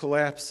church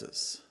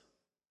collapses.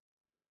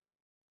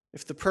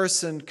 If the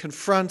person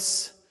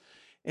confronts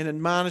and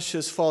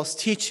admonishes false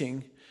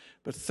teaching,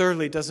 but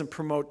thirdly doesn't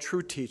promote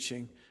true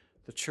teaching,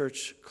 the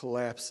church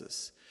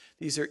collapses.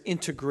 These are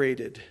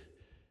integrated.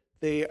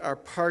 They are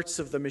parts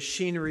of the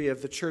machinery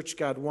of the church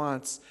God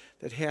wants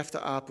that have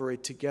to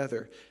operate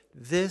together.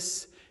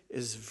 This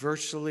is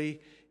virtually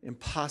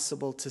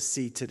impossible to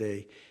see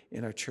today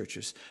in our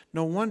churches.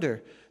 No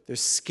wonder they're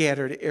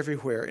scattered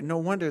everywhere, and no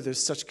wonder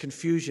there's such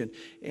confusion.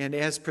 And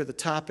as per the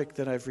topic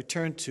that I've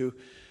returned to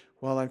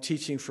while I'm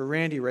teaching for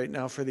Randy right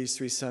now for these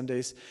 3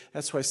 Sundays,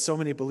 that's why so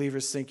many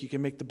believers think you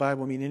can make the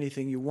Bible mean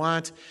anything you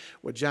want.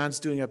 What John's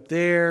doing up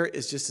there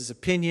is just his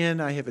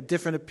opinion. I have a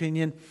different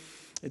opinion.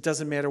 It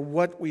doesn't matter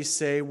what we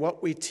say,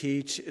 what we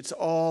teach. It's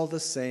all the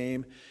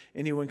same.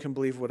 Anyone can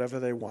believe whatever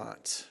they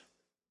want.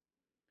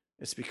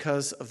 It's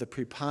because of the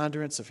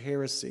preponderance of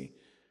heresy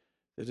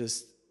that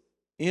is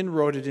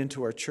inroaded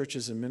into our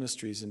churches and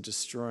ministries and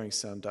destroying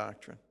sound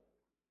doctrine.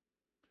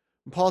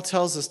 When Paul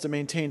tells us to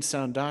maintain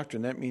sound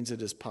doctrine, that means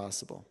it is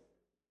possible.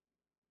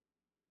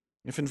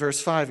 If in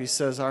verse 5 he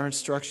says our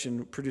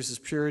instruction produces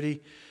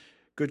purity,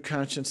 good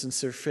conscience, and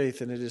sincere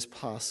faith, and it is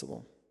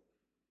possible.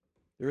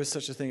 There is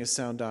such a thing as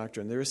sound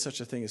doctrine. There is such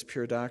a thing as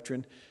pure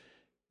doctrine.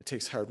 It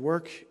takes hard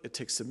work. It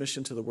takes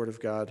submission to the Word of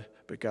God,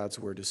 but God's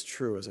Word is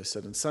true. As I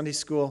said in Sunday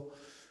school,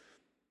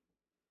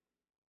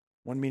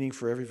 one meaning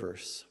for every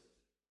verse.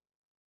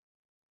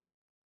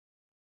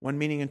 One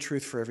meaning and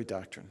truth for every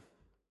doctrine.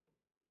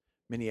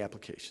 Many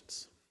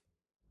applications.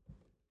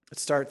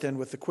 Let's start then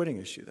with the quitting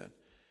issue then.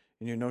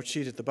 In your note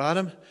sheet at the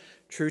bottom,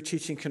 true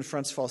teaching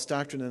confronts false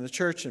doctrine in the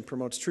church and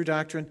promotes true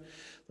doctrine.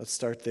 Let's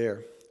start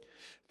there.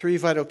 3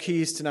 vital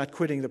keys to not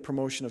quitting the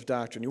promotion of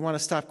doctrine. You want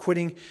to stop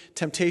quitting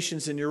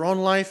temptations in your own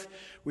life?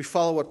 We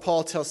follow what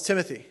Paul tells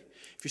Timothy.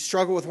 If you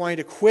struggle with wanting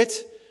to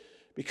quit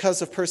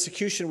because of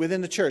persecution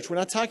within the church, we're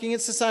not talking in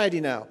society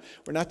now.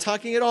 We're not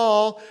talking at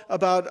all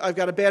about I've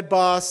got a bad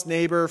boss,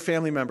 neighbor,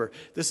 family member.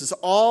 This is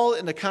all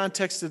in the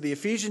context of the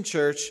Ephesian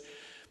church.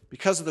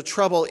 Because of the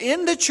trouble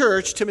in the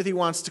church, Timothy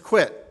wants to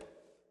quit.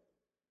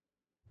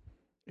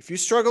 If you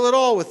struggle at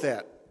all with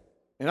that,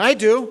 and I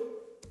do,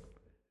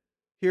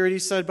 here at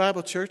Eastside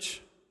Bible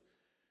Church,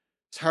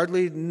 it's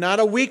hardly not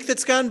a week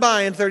that's gone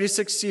by in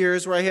 36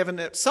 years where I haven't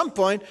at some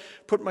point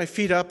put my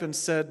feet up and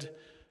said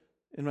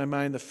in my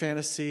mind the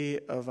fantasy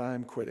of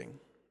I'm quitting.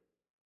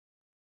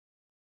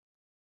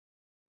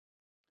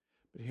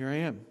 But here I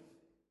am.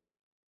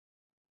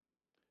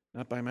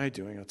 Not by my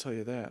doing, I'll tell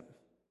you that.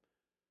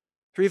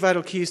 3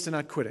 vital keys to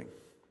not quitting.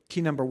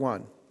 Key number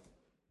 1,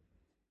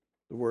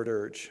 the word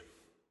urge.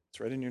 It's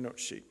right in your note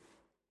sheet.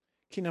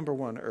 Key number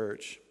 1,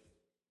 urge.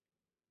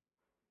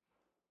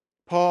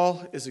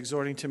 Paul is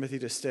exhorting Timothy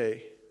to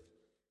stay.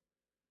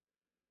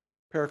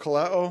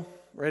 Parakaleo,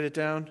 write it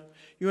down.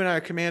 You and I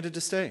are commanded to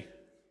stay.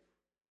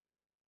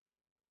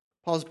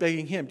 Paul's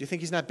begging him. Do you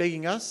think he's not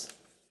begging us?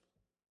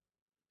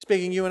 He's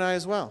begging you and I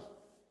as well.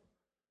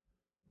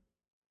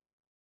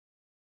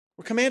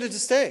 We're commanded to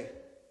stay.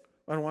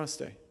 I don't want to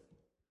stay.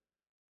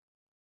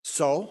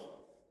 So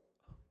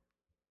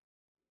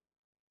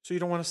you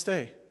don't want to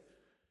stay.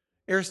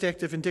 Aorist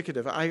active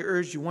indicative. I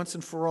urge you once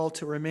and for all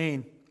to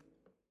remain.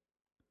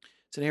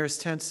 It's an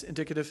aorist tense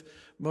indicative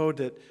mode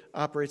that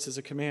operates as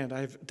a command.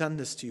 I have done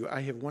this to you.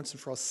 I have once and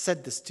for all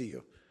said this to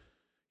you.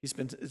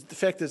 The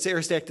fact that it's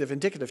aorist active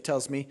indicative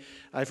tells me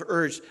I've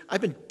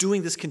been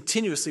doing this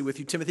continuously with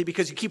you, Timothy,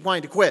 because you keep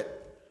wanting to quit.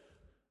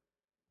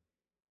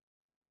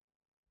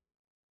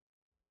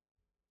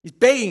 He's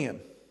begging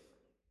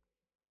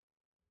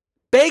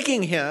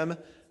him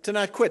to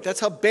not quit. That's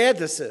how bad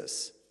this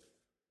is.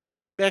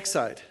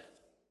 Backside.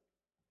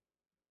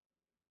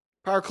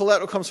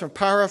 Parakaleo comes from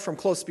para, from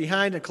close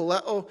behind, and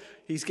kaleo,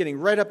 he's getting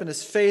right up in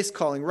his face,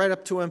 calling right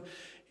up to him.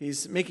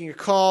 He's making a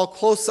call,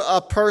 close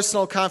up,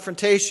 personal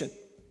confrontation.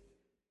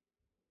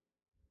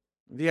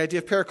 The idea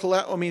of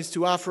parakaleo means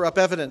to offer up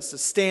evidence that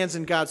stands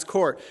in God's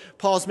court.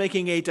 Paul's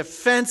making a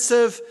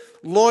defensive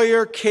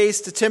lawyer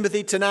case to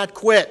Timothy to not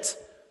quit.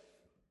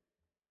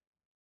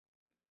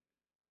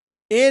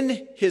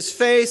 In his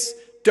face,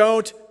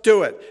 don't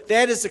do it.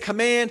 That is a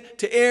command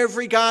to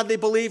every godly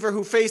believer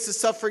who faces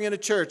suffering in a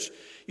church.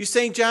 You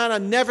saying, John,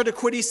 I'm never to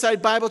quit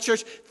Eastside Bible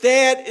Church?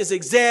 That is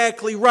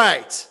exactly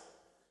right.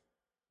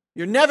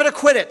 You're never to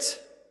quit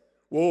it.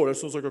 Whoa, that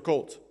sounds like a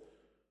cult.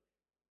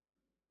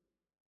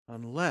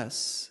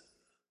 Unless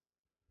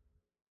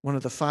one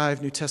of the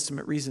 5 New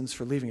Testament reasons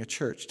for leaving a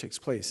church takes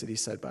place at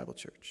Eastside Bible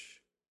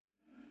Church.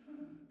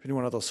 If any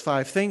one of those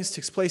 5 things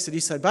takes place at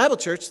Eastside Bible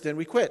Church, then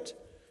we quit.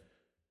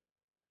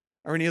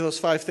 Are any of those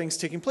 5 things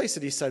taking place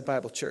at Eastside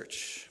Bible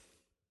Church?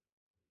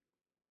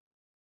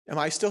 Am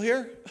I still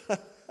here?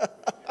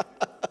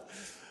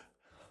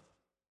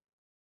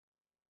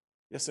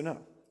 Yes or no?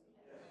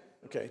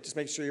 Okay, just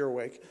make sure you're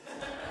awake.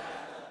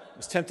 I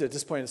was tempted at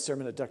this point in the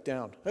sermon to duck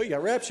down. Oh, you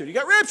got raptured. I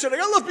got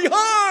left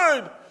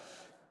behind.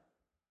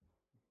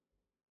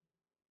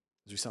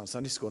 As we saw in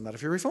Sunday school, not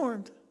if you're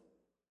reformed.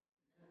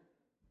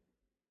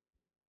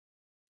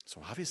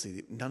 So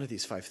obviously, none of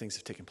these 5 things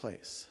have taken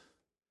place.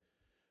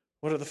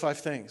 What are the 5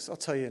 things? I'll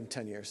tell you in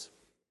 10 years.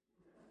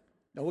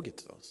 No, we'll get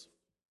to those.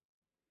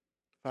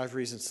 5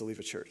 reasons to leave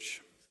a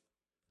church.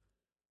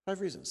 5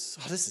 reasons.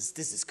 Oh, this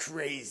is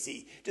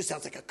crazy. This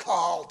sounds like a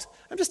cult.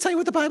 I'm just telling you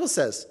what the Bible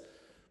says.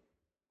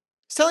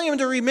 It's telling him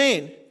to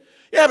remain.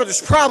 Yeah, but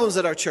there's problems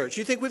at our church.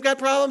 You think we've got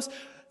problems?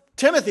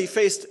 Timothy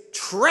faced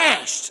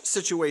trashed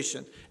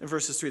situation in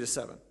verses 3 to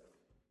 7.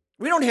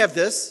 We don't have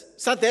this.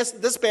 It's not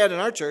this bad in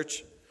our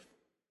church.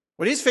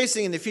 What he's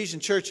facing in the Ephesian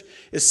church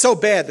is so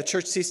bad the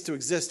church ceased to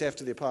exist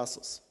after the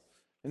apostles.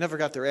 They never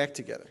got their act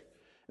together.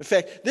 In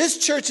fact, this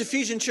church,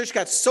 Ephesian church,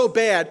 got so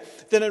bad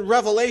that in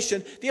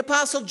Revelation, the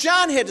Apostle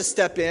John had to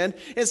step in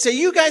and say,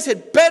 you guys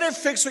had better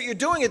fix what you're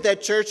doing at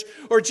that church,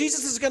 or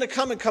Jesus is going to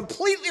come and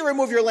completely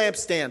remove your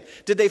lampstand.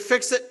 Did they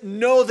fix it?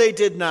 No, they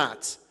did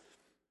not.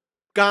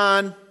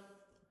 Gone.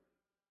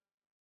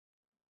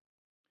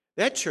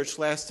 That church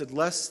lasted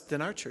less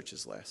than our church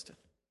has lasted.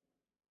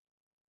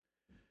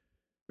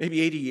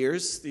 Maybe 80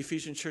 years the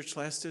Ephesian church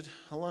lasted.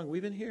 How long have we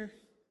been here?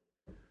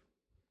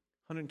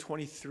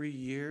 123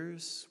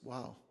 years.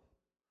 Wow.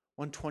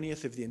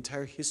 1/20th of the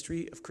entire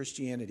history of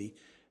Christianity.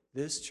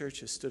 This church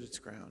has stood its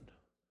ground.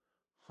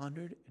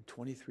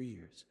 123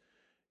 years.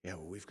 Yeah,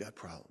 well, we've got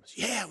problems.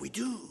 Yeah, we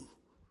do.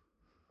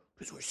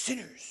 Because we're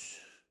sinners.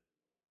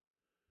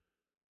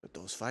 But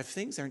those 5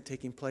 things aren't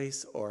taking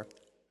place, or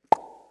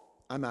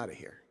I'm out of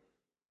here.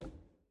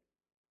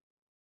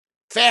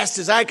 Fast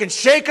as I can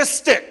shake a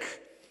stick.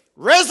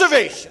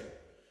 Reservation.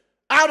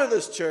 Out of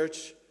this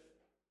church.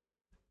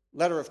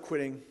 Letter of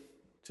quitting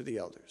to the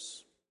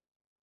elders.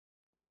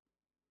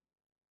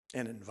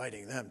 And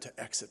inviting them to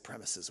exit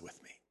premises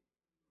with me.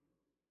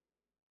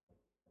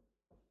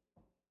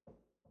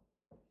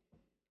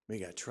 We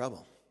got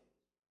trouble.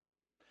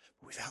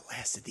 We've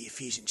outlasted the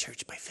Ephesian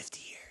church by 50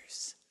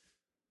 years.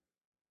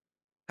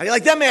 How do you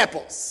like them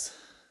apples?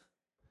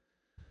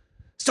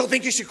 Still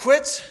think you should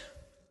quit?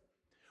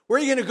 Where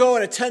are you going to go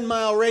in a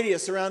 10-mile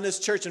radius around this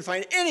church and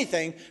find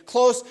anything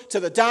close to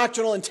the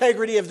doctrinal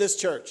integrity of this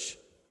church?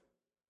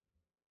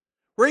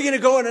 Where are you going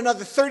to go in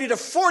another 30 to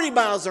 40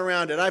 miles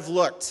around it? I've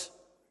looked.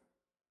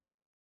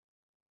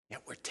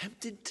 Yet we're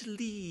tempted to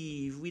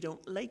leave. We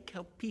don't like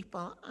how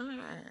people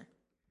are.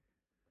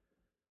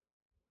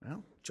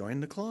 Well,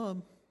 join the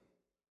club.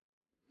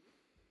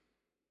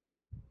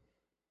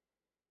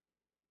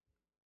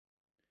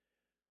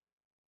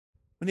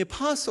 When the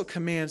apostle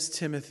commands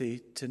Timothy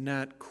to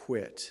not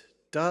quit,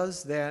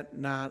 does that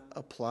not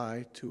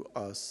apply to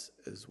us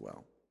as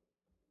well?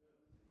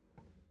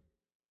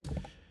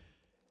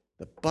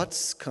 The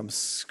buts come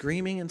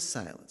screaming in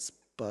silence,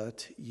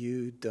 but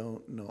you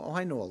don't know. Oh,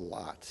 I know a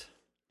lot.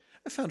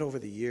 I found over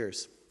the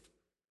years,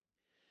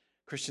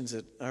 Christians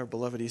at our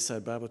beloved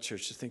Eastside Bible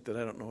Church think that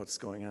I don't know what's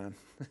going on.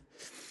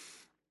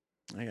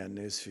 I got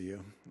news for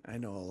you. I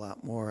know a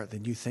lot more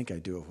than you think I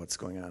do of what's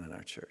going on in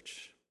our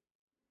church.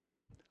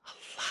 A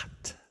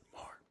lot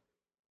more.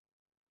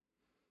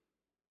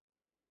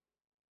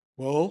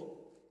 Well,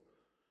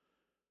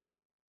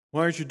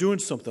 why aren't you doing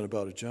something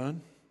about it,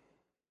 John?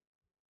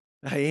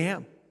 I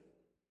am.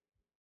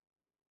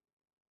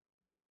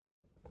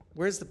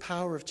 Where's the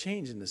power of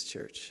change in this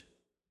church?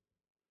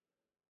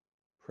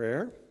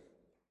 Prayer.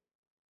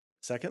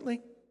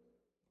 Secondly,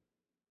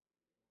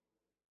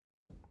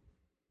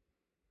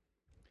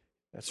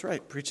 that's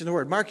right, preaching the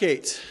word. Mark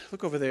 8,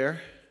 look over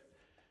there.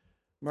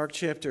 Mark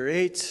chapter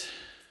 8.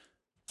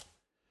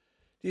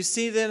 Do you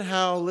see then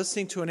how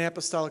listening to an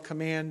apostolic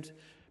command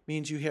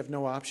means you have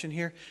no option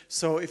here?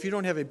 So if you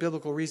don't have a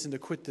biblical reason to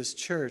quit this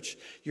church,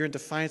 you're in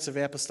defiance of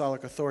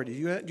apostolic authority.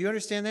 Do you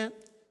understand that?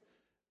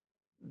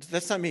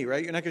 That's not me,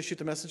 right? You're not going to shoot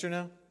the messenger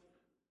now?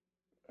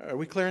 Are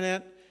we clear on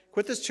that?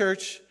 Quit this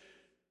church.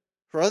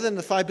 For other than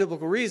the 5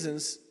 biblical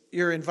reasons,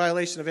 you're in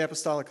violation of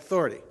apostolic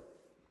authority.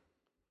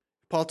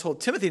 Paul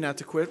told Timothy not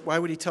to quit. Why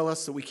would he tell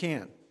us that we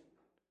can?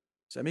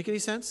 Does that make any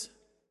sense?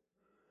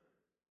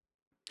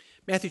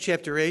 Matthew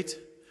chapter 8.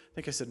 I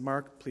think I said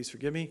Mark. Please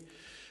forgive me.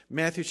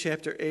 Matthew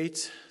chapter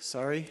 8.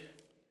 Sorry.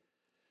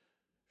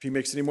 If he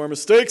makes any more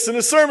mistakes in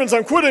his sermons,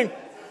 I'm quitting.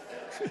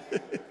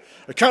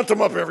 I count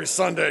them up every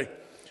Sunday.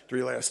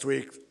 3 last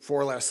week,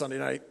 4 last Sunday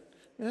night.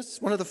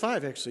 That's one of the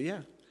 5, actually,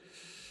 yeah.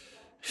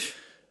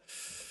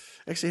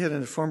 I actually had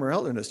a former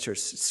elder in this church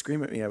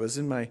scream at me. I was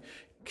in my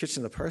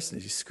kitchen of the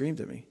parsonage. He screamed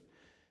at me.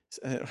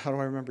 How do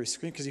I remember he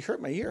screamed? Because he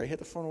hurt my ear. I hit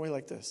the phone away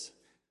like this.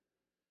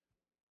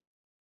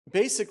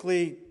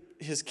 Basically,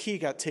 his key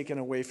got taken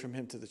away from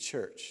him to the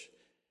church.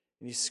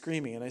 And he's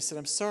screaming. And I said,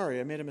 I'm sorry,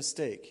 I made a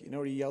mistake. You know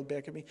what he yelled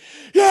back at me?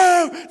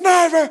 You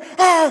never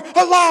are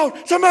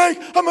allowed to make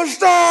a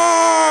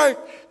mistake!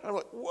 And I'm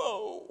like,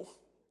 whoa.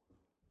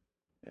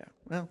 Yeah,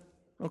 well,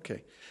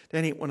 okay.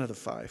 That ain't one of the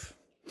 5.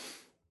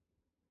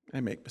 I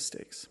make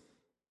mistakes.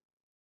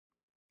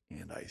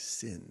 And I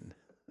sin.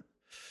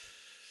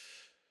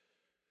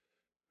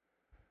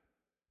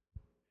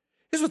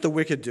 Here's what the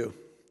wicked do.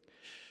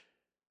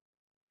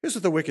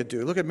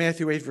 Look at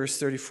Matthew 8, verse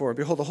 34.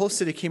 Behold, the whole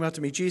city came out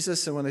to meet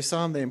Jesus, and when they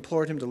saw him, they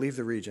implored him to leave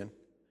the region.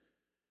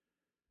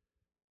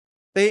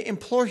 They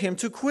implore him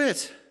to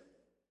quit.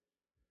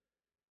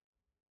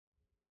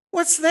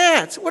 What's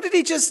that? What did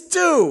he just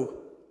do?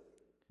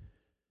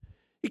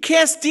 He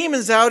cast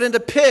demons out into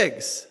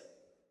pigs.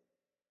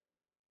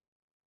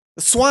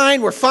 The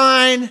swine were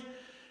fine,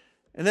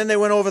 and then they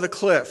went over the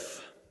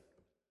cliff.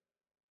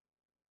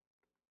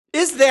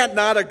 Is that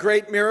not a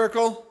great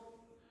miracle?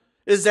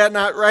 Is that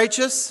not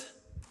righteous?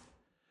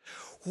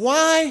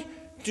 Why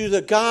do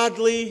the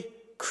godly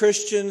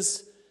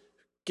Christians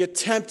get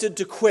tempted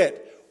to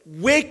quit?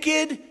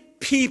 Wicked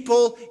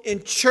people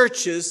in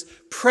churches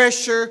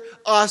pressure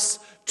us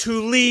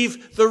to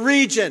leave the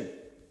region.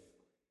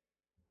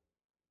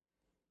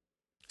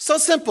 So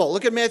simple.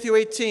 Look at Matthew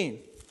 18.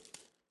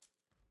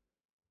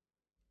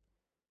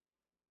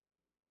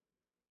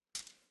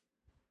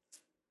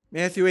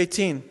 Matthew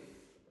 18.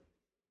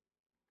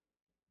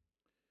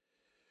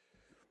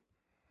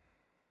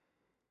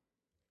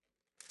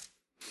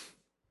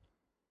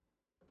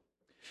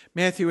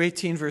 Matthew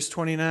 18, verse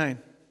 29.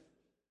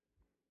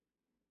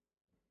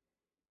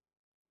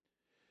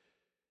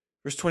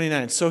 Verse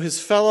 29, so his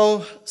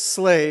fellow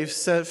slave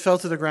fell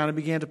to the ground and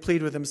began to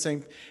plead with him,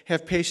 saying,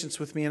 have patience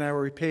with me and I will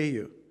repay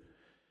you.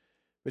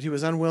 But he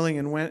was unwilling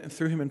and went and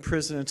threw him in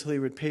prison until he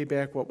would pay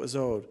back what was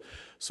owed.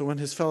 So when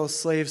his fellow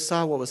slaves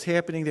saw what was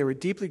happening, they were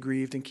deeply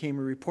grieved and came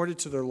and reported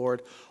to their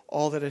Lord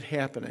all that had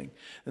happened.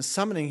 And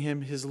summoning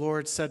him, his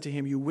Lord said to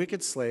him, you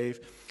wicked slave,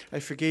 I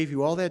forgave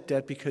you all that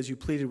debt because you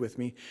pleaded with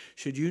me.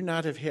 Should you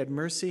not have had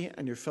mercy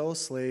on your fellow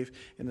slave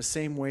in the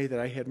same way that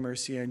I had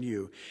mercy on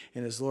you?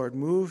 And his Lord,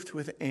 moved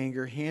with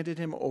anger, handed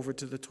him over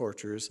to the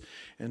torturers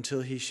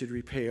until he should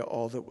repay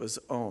all that was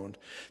owed.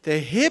 The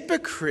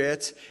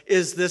hypocrite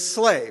is this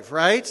slave,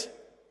 right?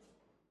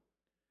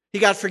 He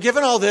got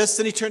forgiven all this,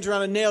 then he turns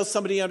around and nails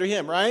somebody under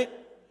him, right?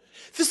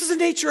 This is the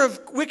nature of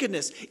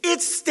wickedness.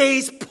 It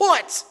stays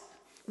put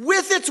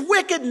with its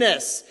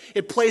wickedness.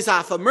 It plays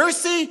off of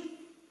mercy,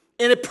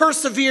 and it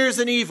perseveres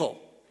in evil.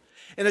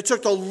 And it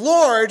took the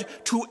Lord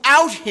to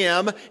out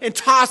him and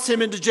toss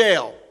him into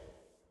jail.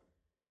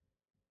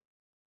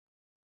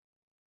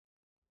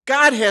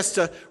 God has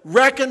to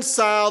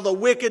reconcile the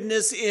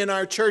wickedness in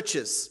our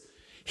churches.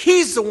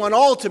 He's the one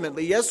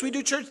ultimately. Yes, we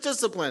do church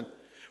discipline.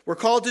 We're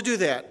called to do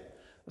that.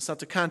 That's not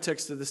the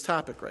context of this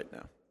topic right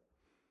now.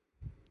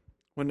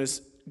 When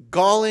there's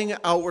galling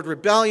outward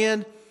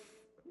rebellion,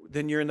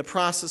 then you're in the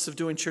process of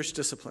doing church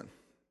discipline.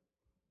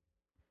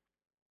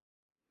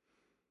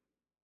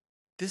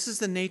 This is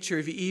the nature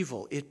of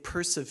evil. It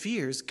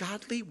perseveres.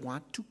 Godly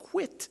want to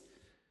quit.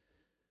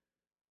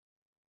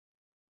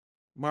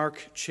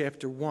 Mark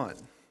chapter 1.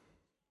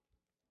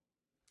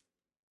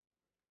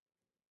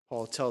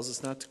 Paul tells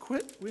us not to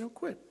quit. We don't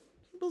quit.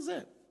 Simple as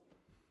that.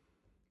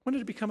 When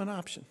did it become an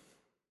option?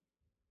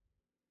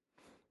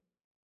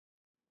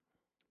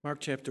 Mark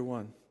chapter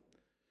 1.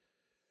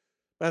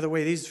 By the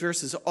way, these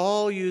verses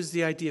all use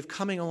the idea of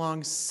coming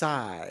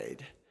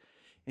alongside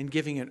and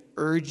giving an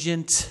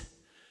urgent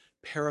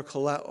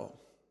parakaleo.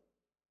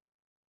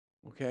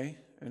 Okay?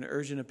 An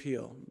urgent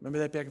appeal. Remember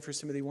that back in 1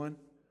 Timothy 1?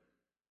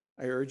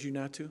 I urge you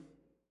not to.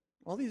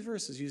 All these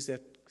verses use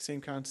that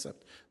same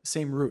concept, the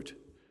same root,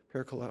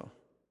 parakaleo.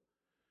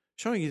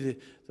 Showing you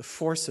the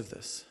force of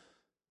this.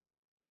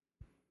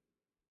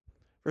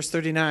 Verse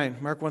 39,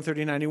 Mark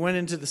 1:39, he went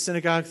into the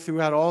synagogue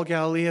throughout all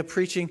Galilee,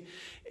 preaching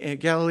in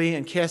Galilee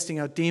and casting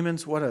out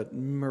demons. What a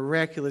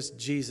miraculous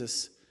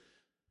Jesus.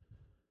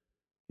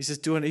 He's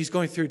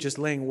going through just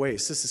laying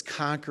waste. This is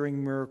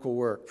conquering miracle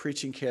work,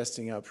 preaching,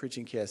 casting out,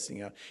 preaching,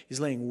 casting out. He's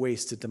laying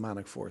waste to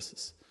demonic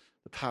forces.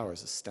 The power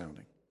is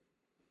astounding.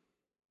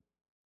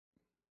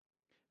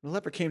 And the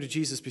leper came to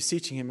Jesus,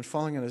 beseeching him and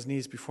falling on his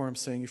knees before him,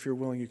 saying, if you're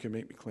willing, you can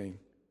make me clean.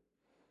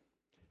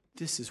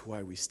 This is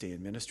why we stay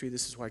in ministry.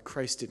 This is why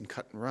Christ didn't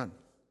cut and run.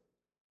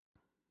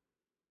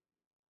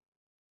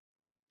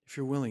 If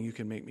you're willing, you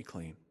can make me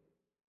clean.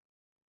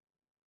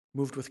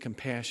 Moved with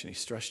compassion, he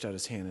stretched out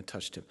his hand and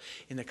touched him.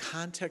 In the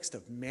context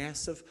of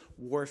massive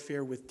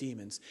warfare with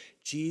demons,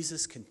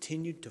 Jesus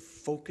continued to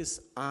focus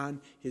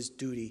on his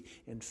duty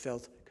and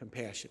felt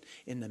compassion.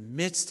 In the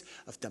midst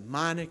of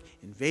demonic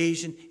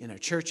invasion in our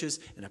churches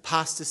and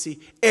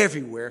apostasy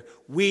everywhere,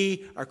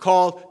 we are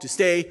called to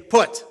stay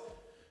put.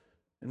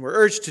 And we're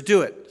urged to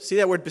do it. See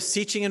that word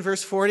beseeching in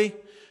verse 40?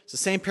 It's the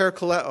same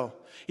parakaleo.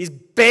 He's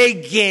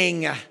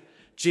begging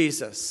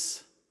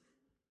Jesus.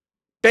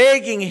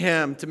 Begging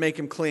him to make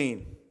him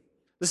clean.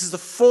 This is the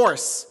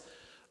force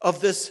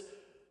of this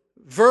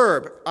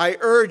verb. I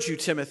urge you,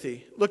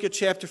 Timothy. Look at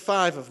chapter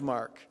 5 of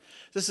Mark.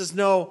 This is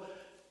no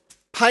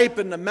pipe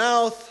in the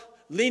mouth,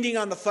 leaning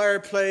on the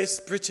fireplace,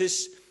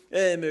 British,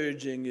 I'm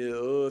urging you.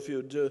 Oh, if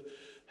you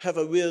have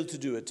a will to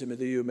do it,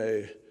 Timothy, you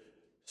may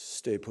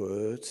stay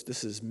put.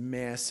 This is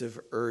massive,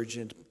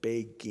 urgent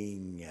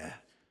begging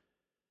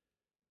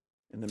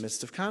in the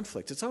midst of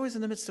conflict. It's always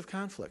in the midst of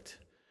conflict.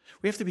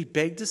 We have to be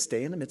begged to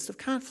stay in the midst of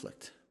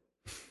conflict.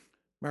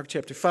 Mark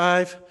chapter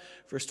 5,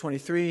 verse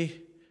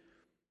 23.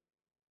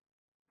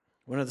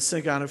 One of the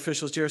synagogue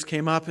officials, Jairus,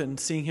 came up and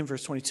seeing him,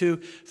 verse 22,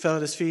 fell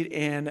at his feet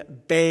and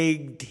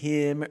begged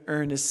him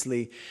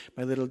earnestly,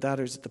 my little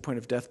daughter is at the point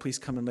of death. Please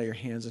come and lay your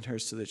hands on her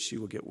so that she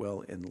will get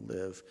well and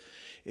live.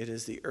 It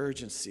is the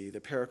urgency, the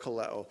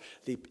parakaleo,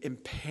 the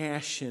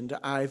impassioned,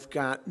 I've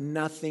got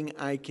nothing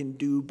I can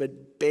do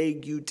but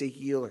beg you to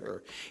heal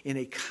her in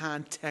a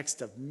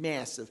context of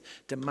massive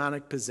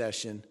demonic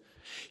possession.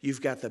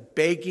 You've got the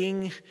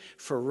begging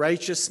for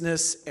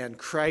righteousness and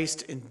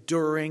Christ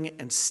enduring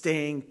and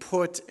staying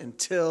put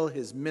until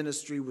his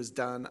ministry was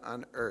done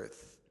on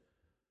earth.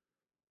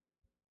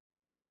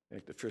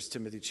 Back to 1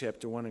 Timothy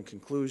chapter 1 in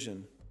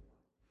conclusion.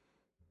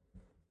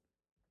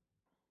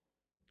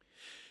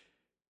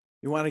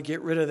 You want to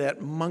get rid of that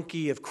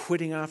monkey of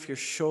quitting off your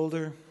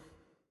shoulder?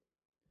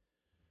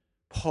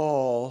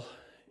 Paul,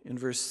 in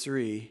verse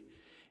 3,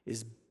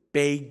 is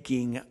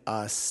begging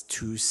us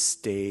to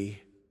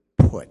stay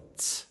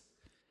put.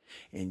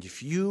 And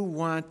if you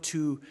want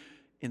to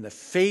in the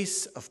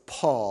face of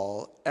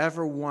Paul,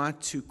 ever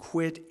want to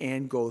quit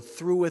and go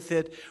through with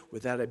it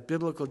without a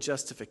biblical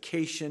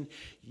justification,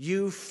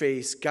 you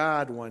face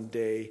God one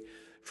day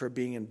for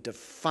being in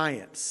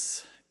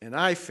defiance. And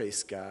I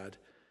face God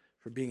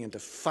for being in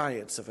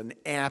defiance of an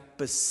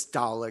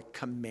apostolic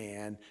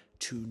command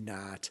to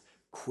not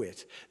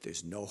quit.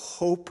 There's no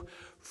hope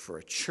for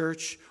a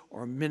church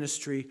or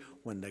ministry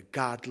when the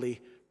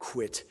godly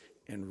quit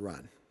and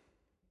run.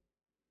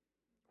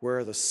 Where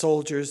are the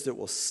soldiers that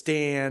will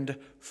stand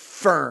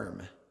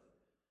firm?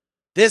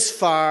 This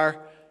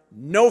far,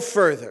 no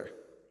further.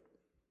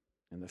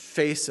 In the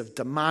face of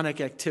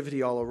demonic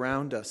activity all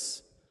around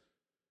us.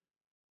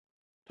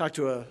 Talked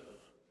to a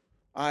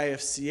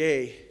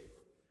IFCA,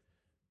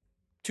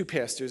 two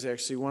pastors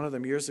actually, one of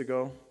them years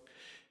ago,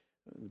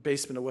 in the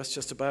basement of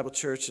Westchester Bible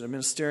Church in a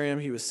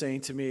ministerium. He was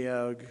saying to me,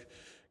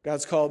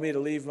 God's called me to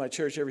leave my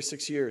church every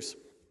 6 years.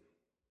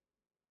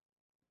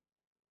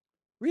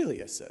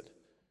 Really, I said.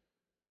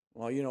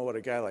 Well, you know what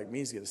a guy like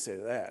me is going to say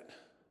to that.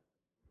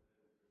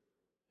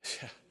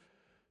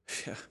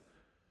 Yeah.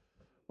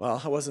 Well,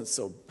 I wasn't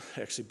so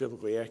actually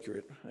biblically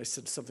accurate. I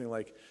said something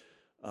like,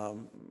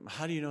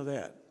 how do you know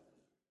that?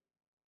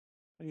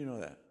 How do you know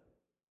that?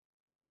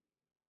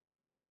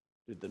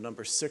 Did the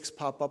number 6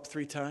 pop up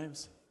 3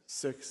 times?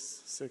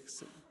 6,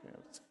 6. Yeah.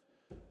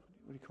 What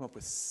do you come up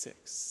with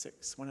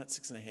 6? Why not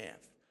 6.5?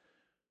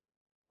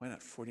 Why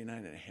not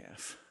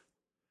 49.5?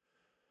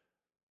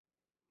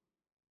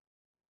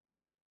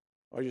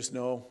 I just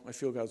know, I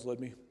feel God's led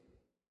me.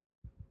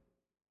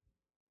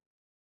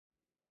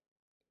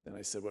 Then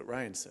I said what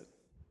Ryan said.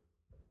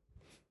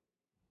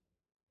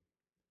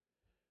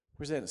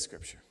 Where's that in the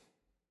scripture?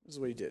 This is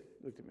what he did.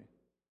 Look at me.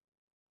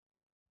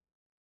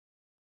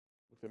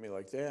 Looked at me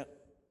like that.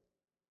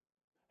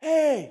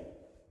 Hey!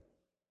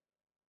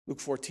 Luke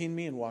 14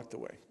 me and walked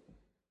away.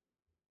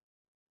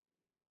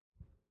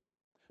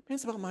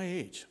 Man's about my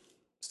age.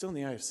 Still in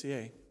the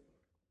IFCA.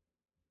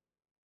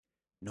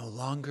 No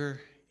longer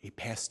a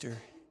pastor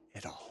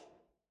at all.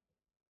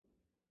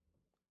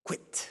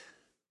 Quit.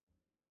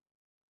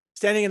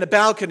 Standing in the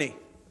balcony.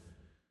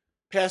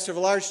 Pastor of a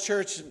large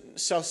church in the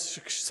south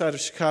side of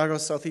Chicago,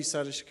 southeast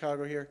side of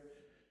Chicago here,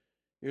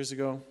 years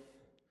ago.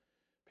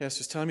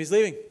 Pastor's telling me he's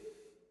leaving.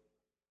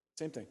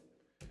 Same thing.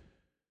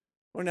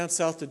 Going down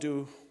south to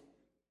do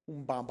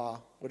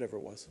umbamba, whatever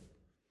it was.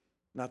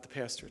 Not the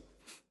pastorate.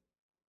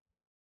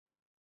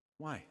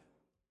 Why?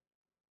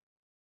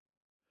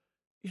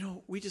 You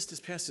know, we just as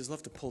pastors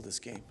love to pull this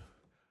game.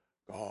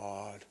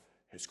 God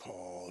has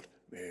called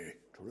me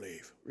to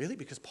leave. Really?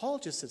 Because Paul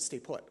just said stay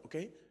put,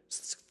 okay?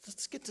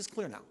 Let's get this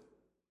clear now.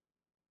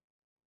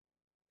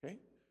 Okay?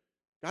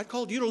 God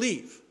called you to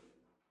leave.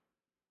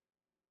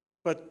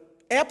 But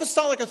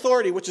apostolic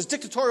authority, which is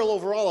dictatorial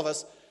over all of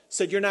us,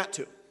 said you're not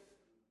to.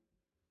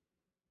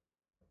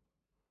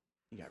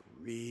 He got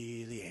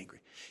really angry.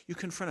 You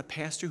confront a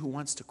pastor who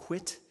wants to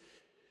quit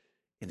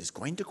and is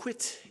going to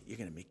quit, you're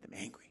going to make them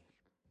angry.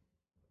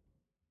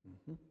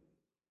 Mm-hmm.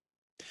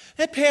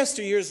 That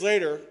pastor years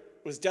later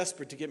was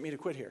desperate to get me to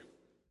quit here.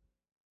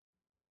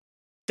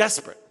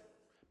 Desperate.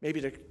 Maybe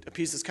to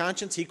appease his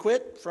conscience, he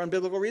quit for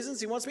unbiblical reasons.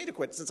 He wants me to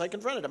quit since I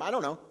confronted him. I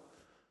don't know.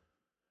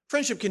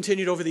 Friendship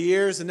continued over the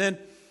years, and then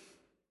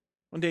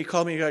one day he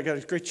called me. I got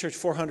a great church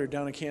 400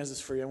 down in Kansas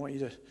for you. I want you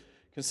to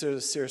consider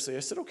this seriously.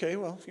 I said, okay,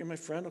 well, you're my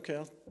friend. Okay,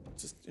 I'll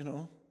just, I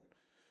don't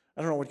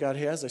know what God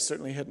has. I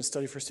certainly hadn't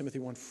studied 1 Timothy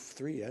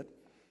 1:3 yet.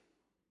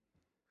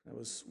 I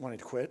was wanting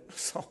to quit,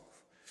 so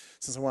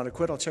since I wanted to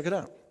quit, I'll check it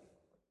out.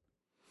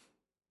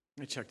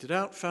 I checked it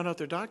out, found out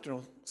their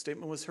doctrinal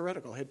statement was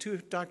heretical. I had 2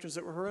 doctrines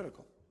that were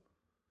heretical.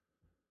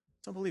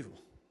 It's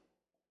unbelievable.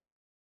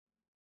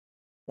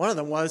 One of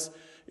them was,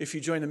 if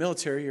you join the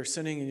military, you're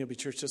sinning and you'll be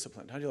church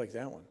disciplined. How do you like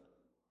that one?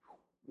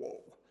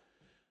 Whoa.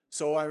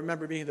 So I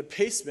remember being in the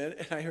basement,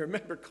 and I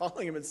remember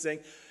calling him and saying,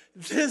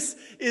 this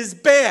is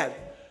bad.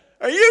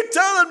 Are you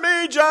telling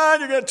me, John,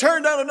 you're going to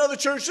turn down another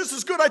church? This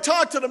is good. I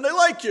talked to them. They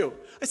like you.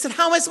 I said,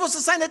 how am I supposed to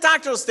sign the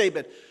doctrinal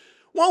statement?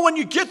 Well, when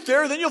you get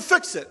there, then you'll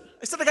fix it.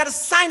 I said, I got to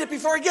sign it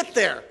before I get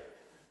there.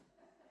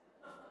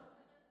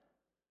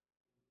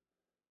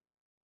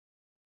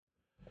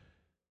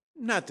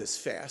 Not this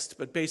fast,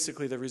 but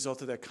basically the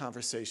result of that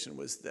conversation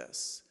was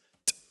this.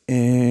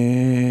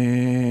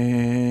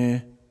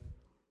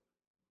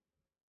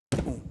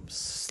 Boom,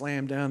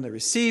 slam down the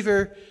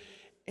receiver,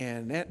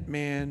 and that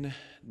man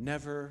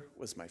never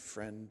was my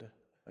friend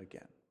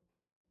again.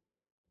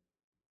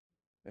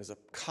 There's a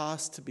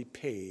cost to be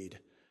paid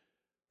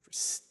for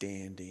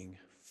standing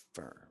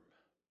firm.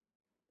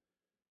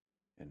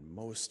 And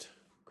most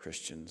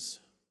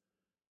Christians,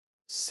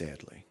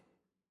 sadly,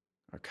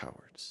 are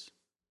cowards.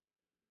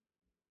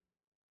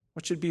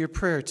 What should be your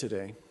prayer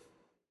today?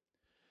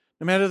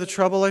 No matter the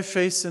trouble I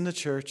face in the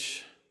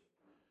church,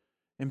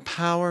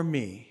 empower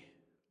me,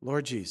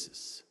 Lord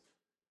Jesus,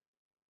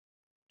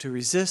 to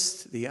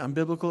resist the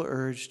unbiblical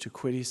urge to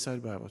quit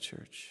Eastside Bible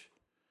Church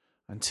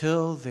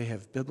until they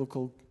have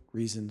biblical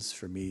reasons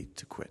for me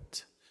to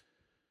quit.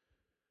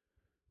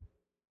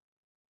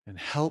 And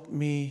help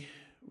me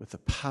with the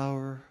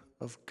power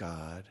of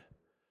God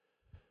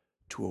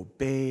to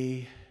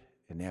obey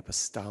an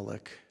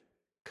apostolic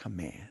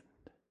command.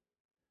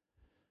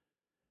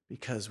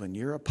 Because when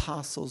your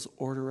apostles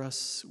order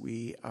us,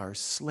 we are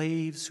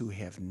slaves who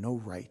have no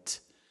right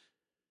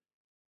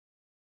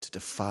to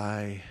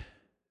defy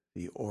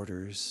the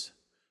orders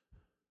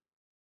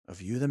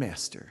of you, the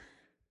Master,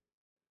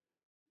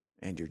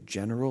 and your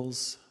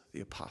generals,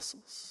 the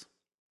apostles.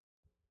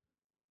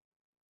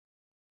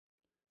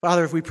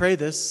 Father, if we pray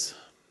this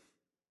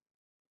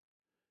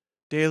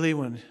daily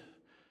when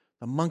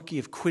the monkey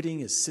of quitting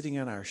is sitting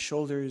on our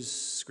shoulders,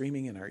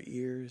 screaming in our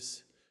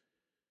ears,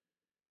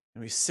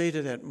 and we say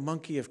to that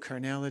monkey of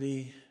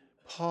carnality,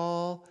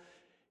 Paul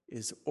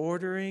is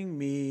ordering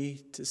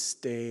me to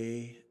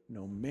stay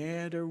no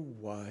matter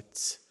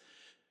what,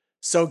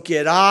 so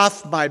get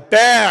off my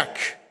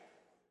back!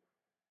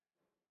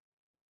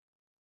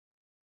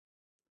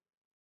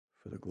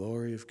 For the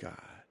glory of God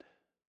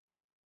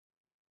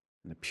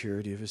and the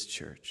purity of his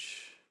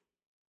church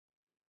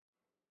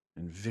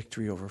and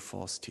victory over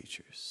false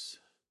teachers.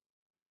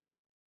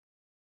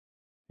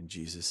 In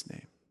Jesus'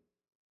 name,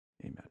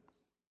 amen.